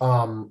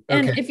 And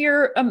if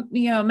you're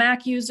a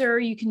Mac user,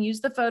 you can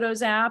use the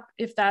Photos app.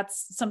 If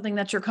that's something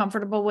that you're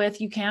comfortable with,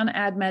 you can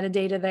add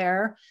metadata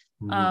there.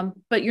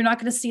 But you're not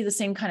going to see the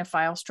same kind of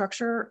file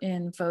structure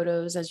in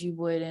Photos as you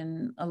would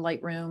in a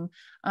Lightroom.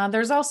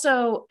 There's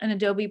also an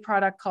Adobe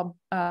product called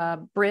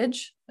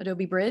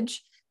Adobe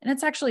Bridge, and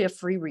it's actually a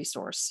free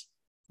resource.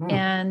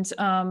 And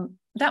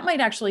that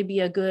might actually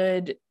be a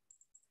good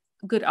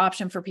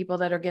option for people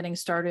that are getting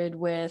started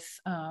with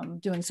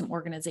doing some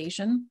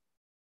organization.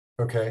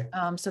 Okay.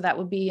 So that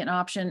would be an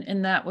option,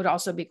 and that would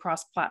also be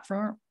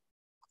cross-platform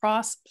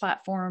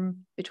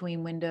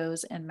between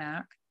Windows and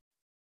Mac.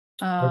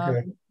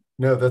 Okay.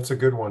 No, that's a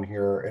good one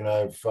here, and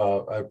I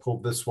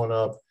pulled this one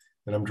up,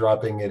 and I'm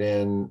dropping it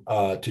in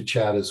to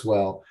chat as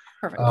well.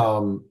 Perfect.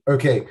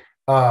 Okay.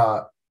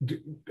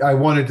 I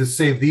wanted to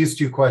save these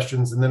two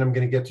questions, and then I'm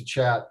going to get to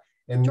chat.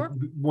 And sure.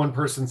 One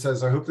person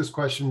says, "I hope this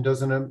question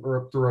doesn't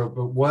interrupt the road,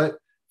 but what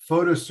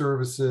photo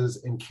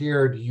services and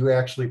care do you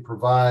actually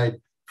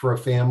provide for a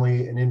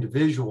family and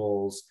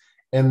individuals?"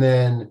 And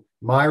then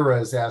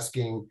Myra is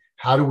asking,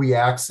 how do we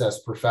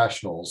access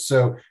professionals?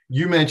 So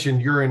you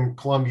mentioned you're in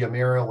Columbia,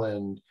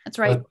 Maryland. That's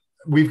right.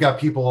 We've got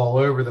people all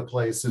over the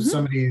place.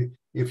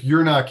 If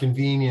you're not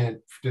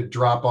convenient to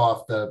drop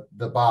off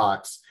the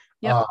box,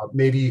 yep.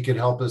 Maybe you could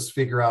help us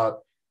figure out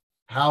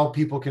how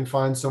people can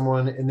find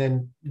someone. And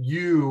then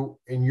you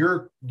and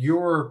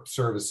your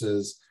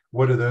services,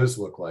 what do those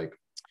look like?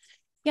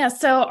 Yeah,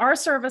 so our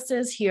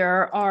services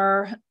here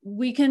are,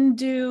 we can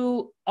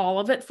do all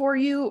of it for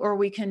you, or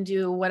we can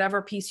do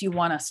whatever piece you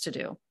want us to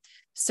do.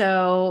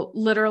 So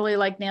literally,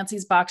 like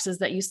Nancy's boxes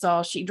that you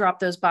saw, she dropped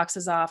those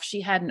boxes off.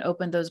 She hadn't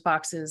opened those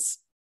boxes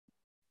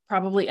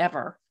probably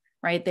ever,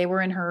 right? They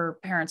were in her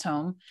parents'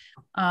 home.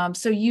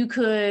 So you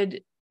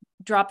could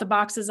drop the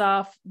boxes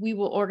off. We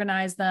will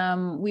organize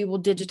them. We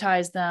will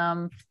digitize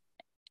them,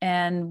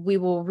 and we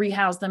will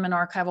rehouse them in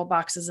archival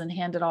boxes and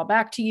hand it all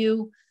back to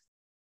you.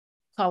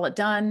 Call it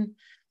done.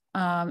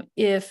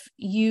 If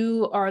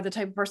you are the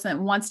type of person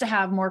that wants to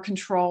have more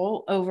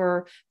control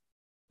over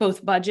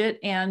both budget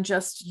and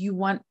just you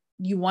want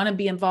to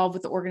be involved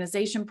with the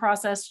organization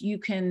process, you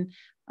can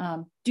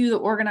do the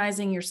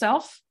organizing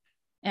yourself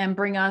and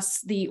bring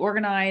us the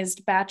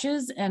organized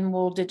batches, and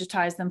we'll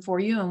digitize them for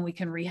you, and we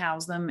can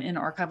rehouse them in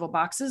archival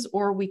boxes,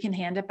 or we can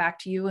hand it back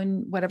to you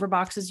in whatever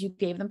boxes you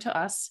gave them to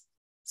us.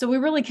 So we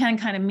really can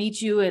kind of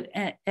meet you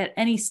at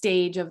any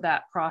stage of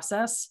that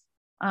process.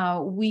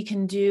 We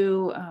can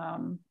do,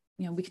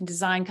 we can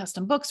design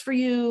custom books for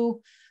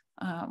you,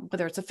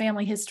 whether it's a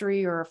family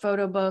history or a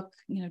photo book,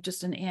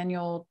 just an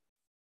annual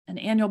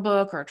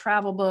book or a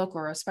travel book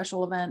or a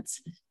special event.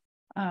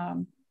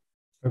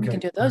 We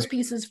can do those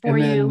pieces for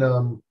you. And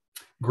then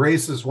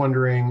Grace is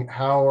wondering,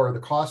 how are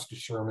the costs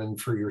determined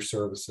for your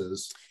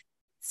services?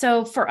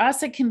 So for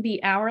us, it can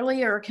be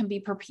hourly or it can be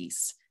per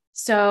piece.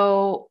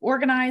 So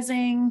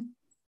organizing,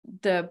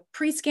 the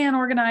pre-scan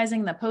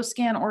organizing, the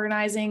post-scan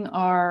organizing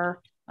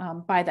are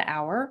by the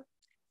hour,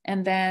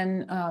 and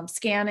then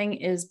scanning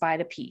is by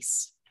the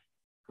piece.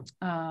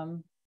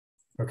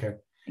 Okay.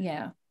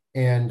 Yeah.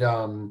 And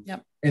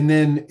yep. And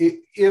then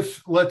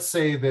if let's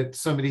say that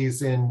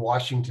somebody's in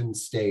Washington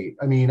State,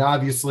 I mean,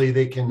 obviously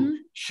they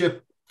can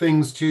ship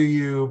things to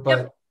you,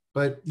 but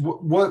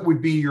what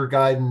would be your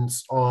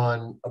guidance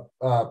on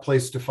a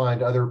place to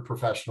find other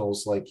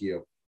professionals like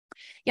you?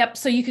 Yep.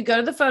 So you could go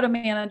to the photo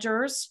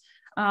managers.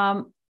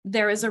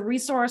 There is a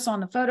resource on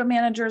the photo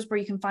managers where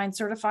you can find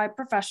certified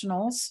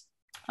professionals.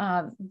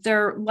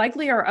 There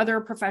likely are other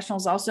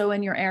professionals also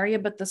in your area,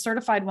 but the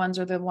certified ones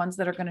are the ones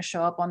that are going to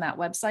show up on that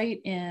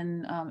website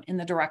in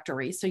the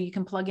directory. So you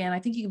can plug in, I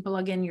think you can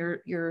plug in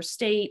your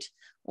state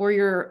or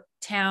your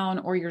town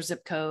or your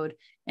zip code,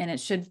 and it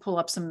should pull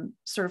up some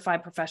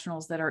certified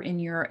professionals that are in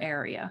your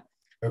area.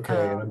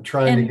 Okay. And I'm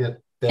trying to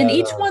get And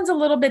each one's a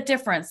little bit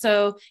different.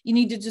 So you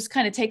need to just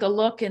kind of take a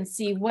look and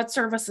see what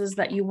services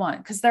that you want.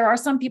 Because there are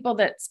some people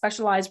that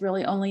specialize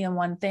really only in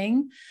one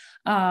thing.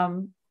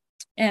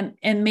 And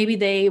maybe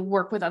they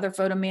work with other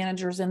photo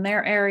managers in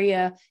their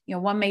area. You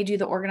know, one may do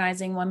the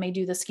organizing, one may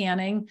do the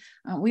scanning.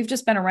 We've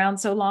just been around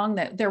so long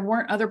that there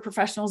weren't other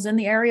professionals in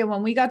the area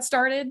when we got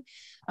started.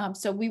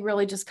 So we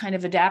really just kind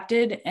of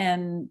adapted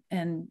and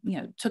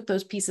took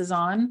those pieces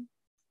on.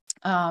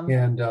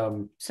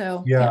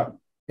 Yeah.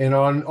 And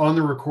on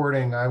the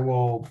recording, I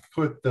will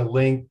put the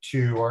link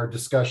to our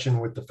discussion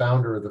with the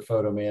founder of the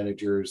Photo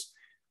Managers,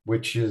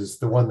 which is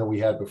the one that we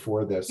had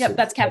before this. Yep,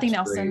 that's Kathy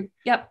Nelson. Great.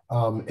 Yep.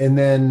 And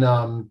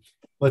then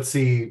let's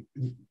see,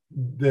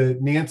 the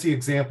Nancy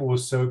example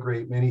was so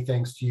great. Many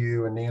thanks to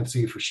you and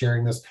Nancy for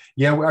sharing this.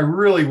 Yeah, I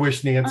really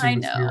wish Nancy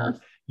was here.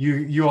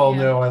 You all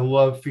know I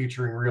love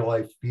featuring real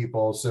life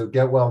people. So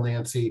get well,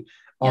 Nancy.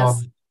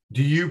 Yes.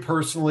 Do you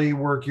personally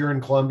work, you're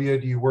in Columbia,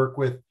 do you work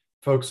with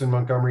folks in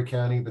Montgomery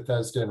County,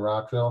 Bethesda, and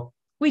Rockville?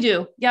 We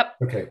do. Yep.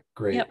 Okay,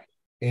 great. Yep.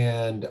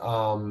 And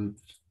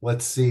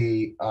let's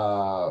see.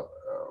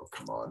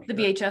 Come on. The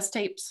VHS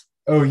tapes.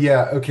 Oh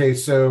yeah. Okay.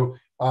 So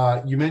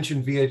you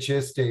mentioned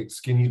VHS tapes.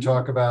 Can you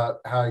talk about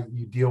how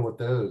you deal with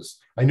those?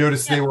 I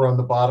noticed they were on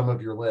the bottom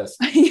of your list.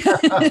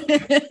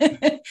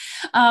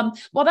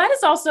 Well, that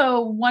is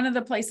also one of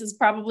the places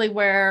probably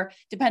where,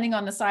 depending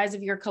on the size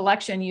of your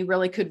collection, you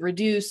really could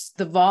reduce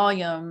the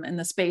volume and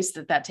the space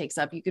that takes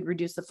up. You could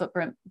reduce the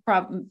footprint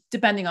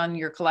depending on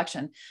your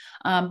collection.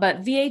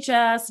 But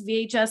VHS,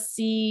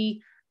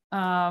 VHS-C,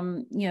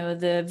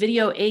 the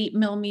video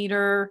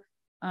 8mm,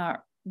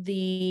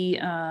 the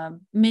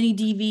mini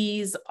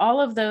DVs, all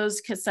of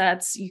those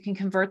cassettes, you can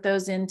convert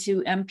those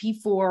into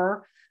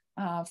MP4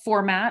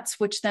 formats,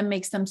 which then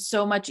makes them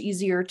so much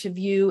easier to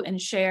view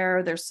and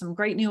share. There's some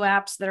great new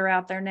apps that are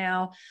out there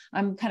now.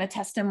 I'm kind of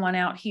testing one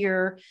out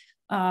here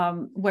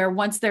where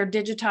once they're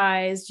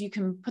digitized, you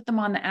can put them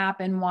on the app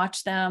and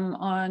watch them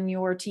on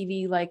your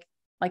TV like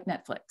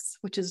Netflix,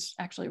 which is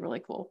actually really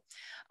cool.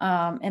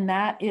 And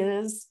that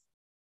is,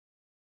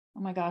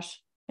 oh my gosh,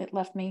 it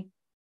left me.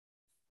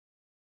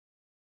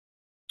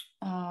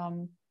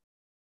 The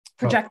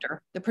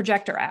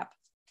Projector app.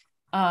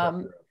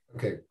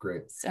 Okay,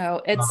 great.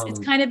 So it's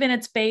kind of in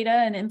its beta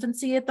and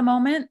infancy at the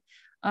moment.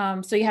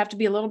 So you have to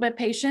be a little bit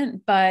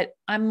patient, but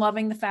I'm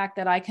loving the fact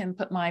that I can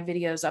put my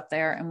videos up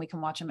there and we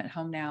can watch them at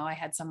home now. I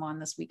had some on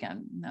this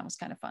weekend and that was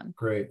kind of fun.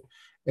 Great.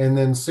 And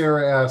then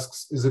Sarah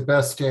asks, is it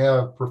best to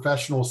have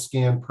professional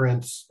scan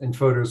prints and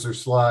photos or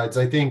slides?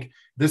 I think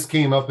this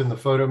came up in the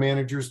Photo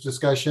Managers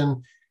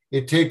discussion.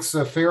 It takes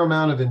a fair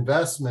amount of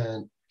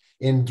investment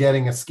in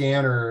getting a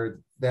scanner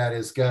that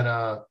is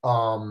gonna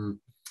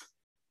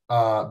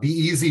be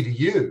easy to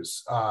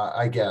use,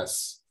 I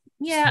guess.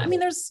 Yeah, I mean,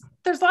 there's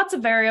lots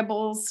of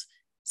variables.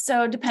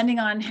 So depending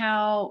on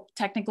how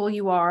technical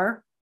you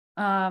are,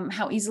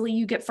 how easily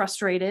you get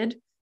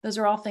frustrated, those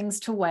are all things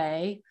to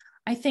weigh.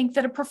 I think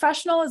that a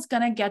professional is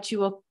going to get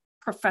you a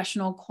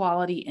professional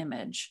quality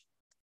image.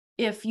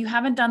 If you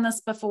haven't done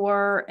this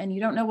before and you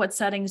don't know what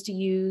settings to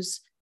use,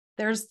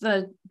 there's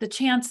the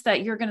chance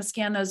that you're going to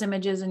scan those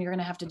images and you're going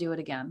to have to do it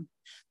again.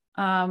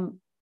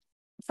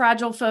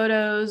 Fragile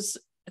photos,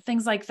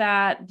 things like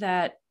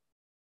that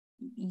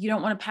you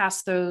don't want to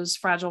pass those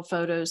fragile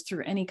photos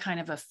through any kind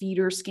of a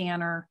feeder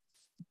scanner.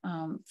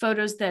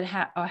 Photos that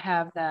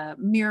have the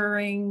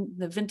mirroring,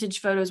 the vintage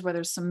photos where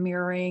there's some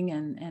mirroring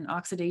and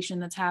oxidation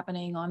that's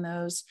happening on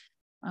those.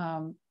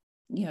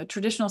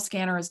 Traditional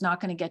scanner is not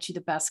going to get you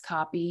the best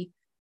copy,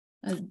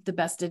 the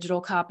best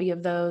digital copy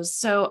of those.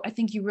 So I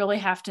think you really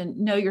have to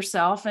know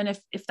yourself. And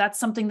if that's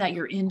something that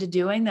you're into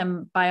doing,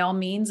 then by all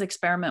means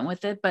experiment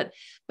with it. But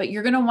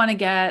you're going to want to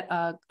get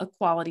a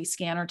quality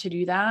scanner to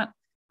do that.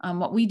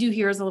 What we do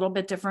here is a little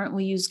bit different.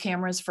 We use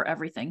cameras for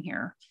everything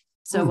here.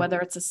 So whether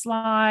it's a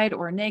slide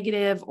or a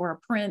negative or a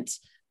print,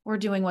 we're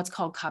doing what's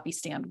called copy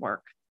stand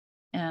work.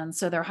 And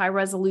so they're high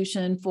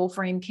resolution, full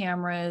frame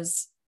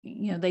cameras.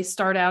 They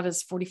start out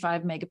as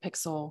 45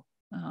 megapixel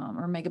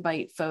or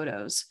megabyte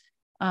photos.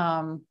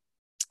 So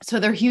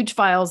they're huge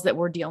files that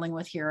we're dealing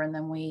with here. And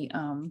then we,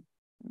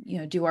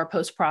 do our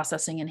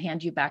post-processing and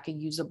hand you back a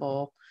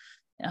usable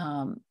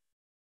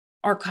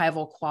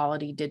archival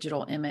quality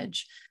digital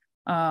image.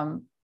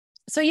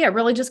 So yeah, it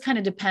really just kind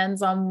of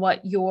depends on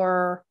what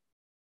your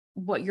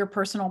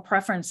personal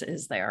preference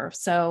is there.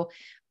 So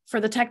for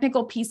the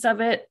technical piece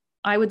of it,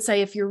 I would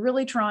say if you're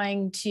really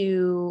trying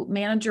to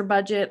manage your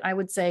budget, I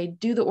would say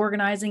do the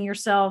organizing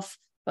yourself,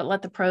 but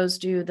let the pros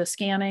do the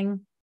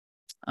scanning.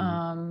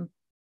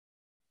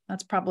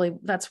 That's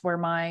where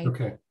my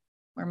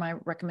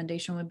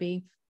recommendation would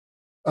be.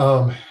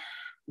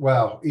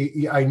 Wow,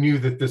 I knew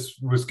that this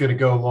was going to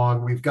go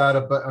long.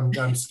 But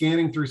I'm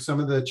scanning through some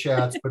of the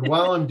chats, but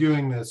while I'm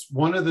doing this,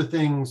 one of the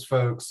things,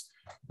 folks,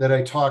 that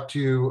I talked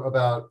to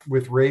about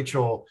with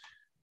Rachel,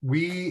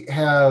 we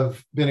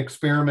have been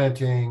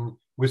experimenting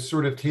with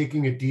sort of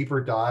taking a deeper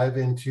dive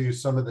into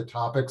some of the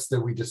topics that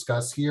we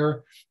discuss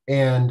here.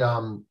 And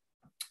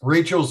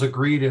Rachel's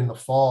agreed in the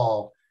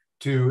fall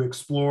to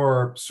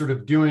explore sort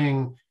of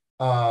doing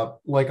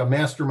like a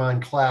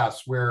mastermind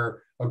class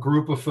where a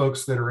group of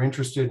folks that are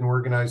interested in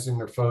organizing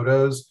their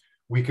photos,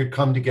 we could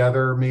come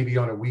together maybe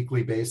on a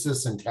weekly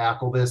basis and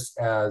tackle this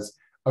as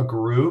a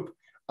group.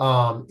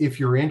 If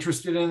you're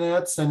interested in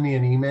that, send me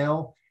an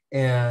email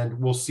and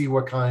we'll see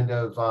what kind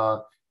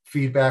of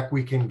feedback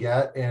we can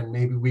get. And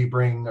maybe we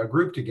bring a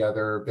group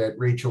together that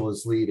Rachel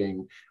is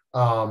leading.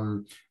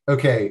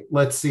 Okay,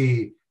 let's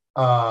see.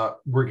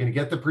 We're going to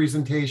get the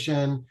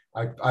presentation.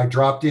 I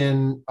dropped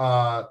in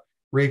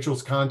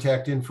Rachel's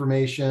contact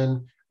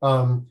information.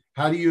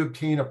 How do you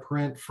obtain a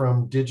print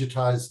from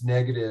digitized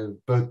negative,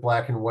 both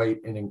black and white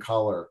and in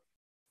color?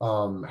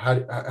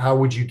 How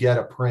would you get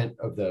a print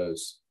of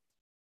those?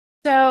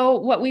 So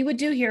what we would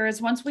do here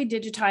is once we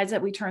digitize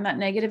it, we turn that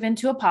negative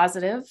into a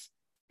positive.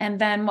 And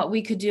then what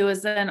we could do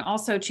is then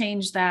also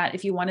change that.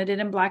 If you wanted it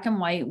in black and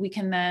white, we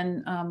can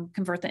then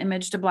convert the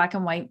image to black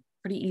and white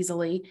pretty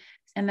easily.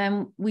 And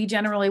then we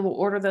generally will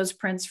order those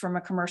prints from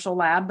a commercial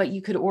lab, but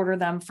you could order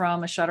them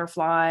from a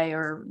Shutterfly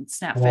or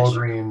Snapfish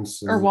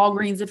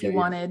Walgreens if you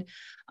wanted.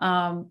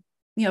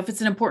 If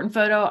it's an important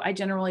photo, I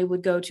generally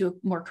would go to a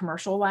more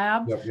commercial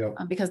lab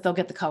because they'll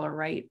get the color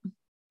right.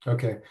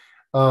 Okay.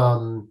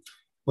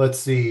 Let's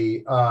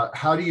see.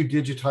 How do you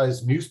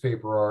digitize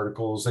newspaper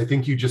articles? I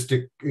think you just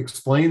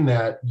explained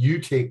that you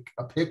take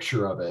a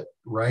picture of it,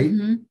 right?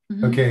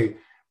 Okay.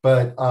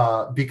 But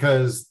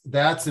because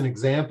that's an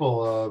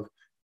example of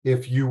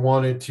if you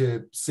wanted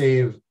to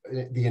save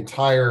the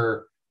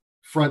entire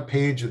front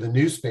page of the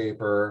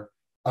newspaper,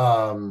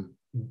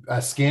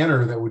 a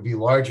scanner that would be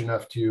large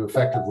enough to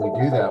effectively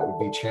do that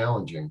would be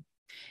challenging.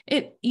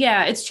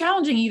 It's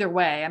challenging either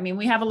way. I mean,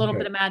 we have a little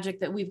bit of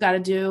magic that we've got to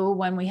do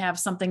when we have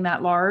something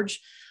that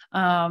large,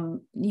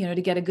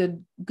 to get a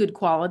good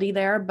quality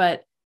there.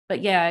 But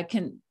yeah, it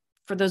can,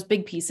 for those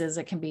big pieces,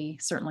 it can be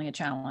certainly a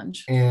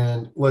challenge.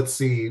 And let's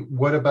see,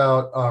 what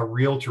about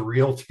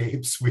reel-to-reel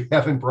tapes? We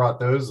haven't brought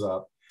those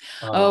up.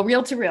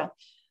 Reel-to-reel.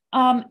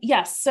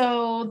 Yes.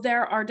 So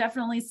there are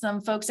definitely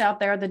some folks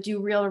out there that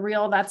do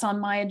reel-to-reel. That's on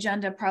my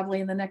agenda probably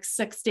in the next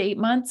 6 to 8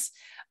 months.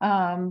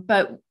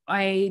 But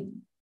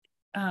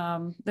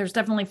there's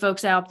definitely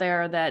folks out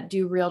there that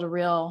do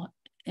reel-to-reel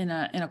in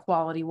a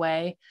quality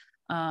way.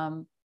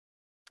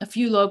 A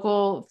few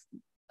local,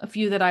 a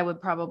few that I would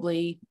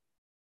probably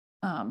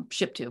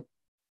ship to.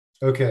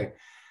 Okay.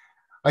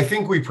 I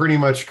think we pretty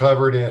much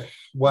covered it.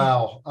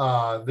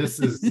 Wow. This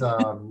is,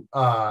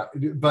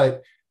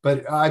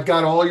 but I've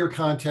got all your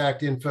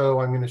contact info.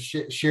 I'm going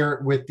to share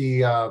it with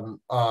the,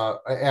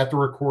 at the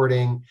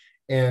recording.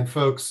 And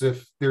folks,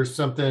 if there's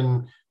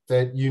something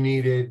that you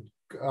needed,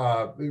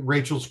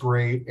 Rachel's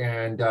great,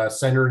 and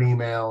send her an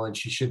email and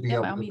she should be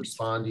able to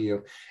respond to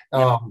you.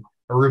 A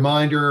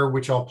reminder,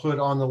 which I'll put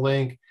on the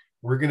link,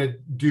 we're going to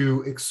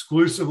do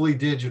exclusively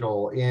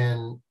digital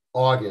in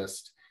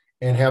August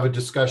and have a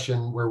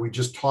discussion where we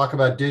just talk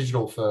about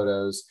digital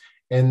photos.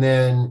 And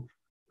then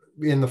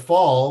in the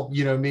fall,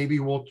 maybe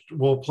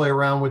we'll play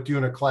around with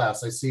doing a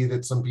class. I see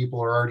that some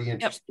people are already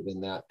interested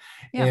in that.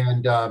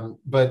 And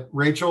but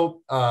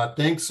Rachel,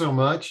 thanks so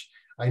much.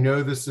 I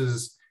know this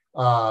is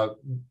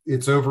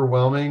it's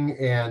overwhelming,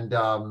 and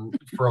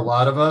for a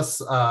lot of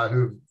us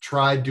who've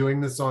tried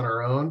doing this on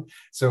our own,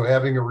 so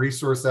having a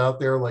resource out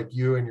there like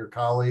you and your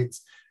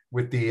colleagues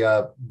with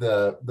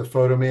the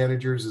photo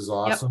managers is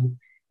awesome.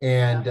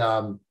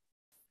 And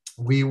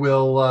we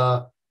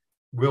will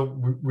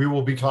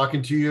be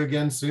talking to you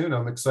again soon.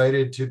 I'm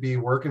excited to be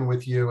working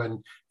with you,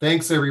 and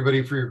thanks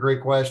everybody for your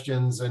great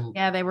questions. And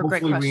they were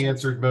great questions. Hopefully we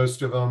answered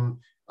most of them.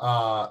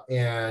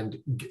 And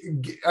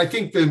I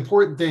think the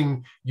important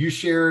thing you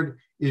shared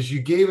is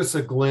you gave us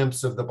a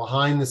glimpse of the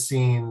behind the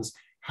scenes,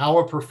 how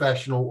a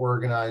professional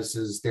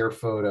organizes their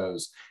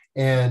photos.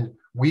 And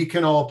we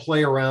can all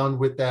play around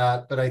with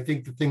that. But I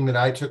think the thing that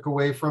I took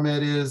away from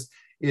it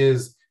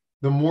is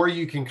the more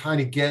you can kind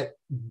of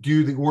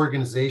do the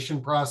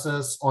organization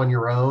process on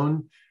your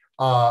own,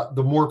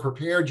 the more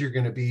prepared you're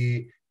going to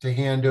be to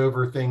hand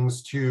over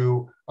things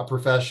to a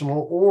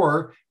professional.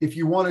 Or if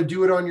you want to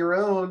do it on your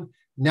own,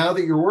 now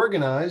that you're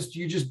organized,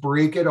 you just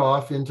break it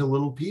off into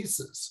little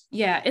pieces.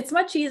 Yeah, it's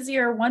much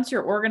easier once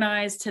you're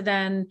organized to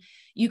then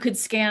you could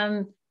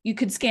scan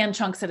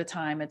chunks at a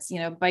time. It's,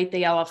 bite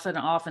the elephant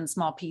off in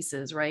small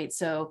pieces, right?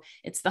 So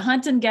it's the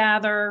hunt and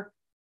gather,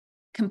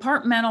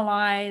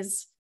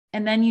 compartmentalize,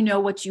 and then you know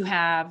what you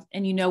have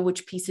and you know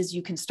which pieces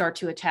you can start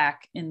to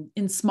attack in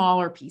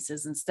smaller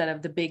pieces instead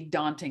of the big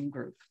daunting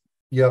group.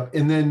 Yep.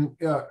 And then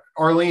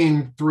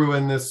Arlene threw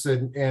in this,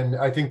 and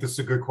I think this is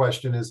a good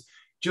question, is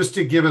just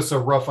to give us a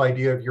rough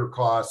idea of your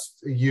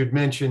costs. You'd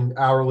mentioned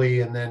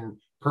hourly and then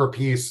per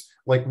piece,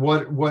 like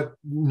what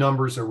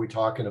numbers are we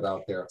talking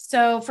about there?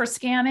 So for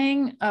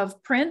scanning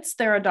of prints,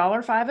 they're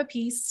 $1.05 a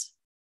piece.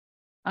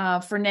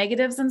 For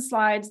negatives and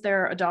slides,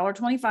 they're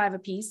 $1.25 a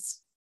piece.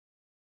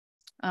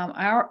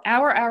 Our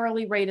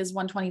hourly rate is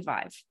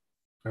 $125.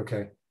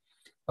 Okay.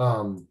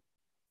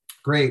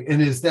 Great.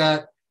 And is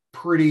that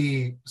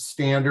pretty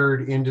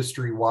standard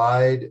industry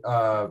wide?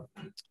 I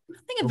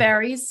think it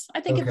varies.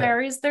 It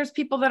varies. There's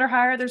people that are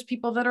higher. There's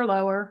people that are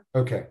lower.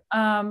 Okay.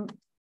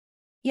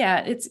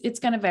 Yeah, it's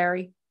going to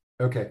vary.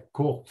 Okay,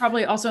 cool.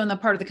 Probably also in the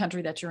part of the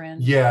country that you're in.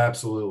 Yeah,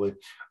 absolutely.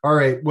 All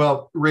right.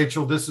 Well,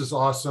 Rachel, this is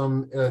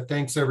awesome.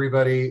 Thanks,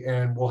 everybody.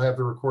 And we'll have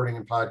the recording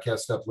and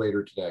podcast up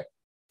later today.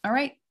 All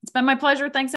right. It's been my pleasure. Thanks.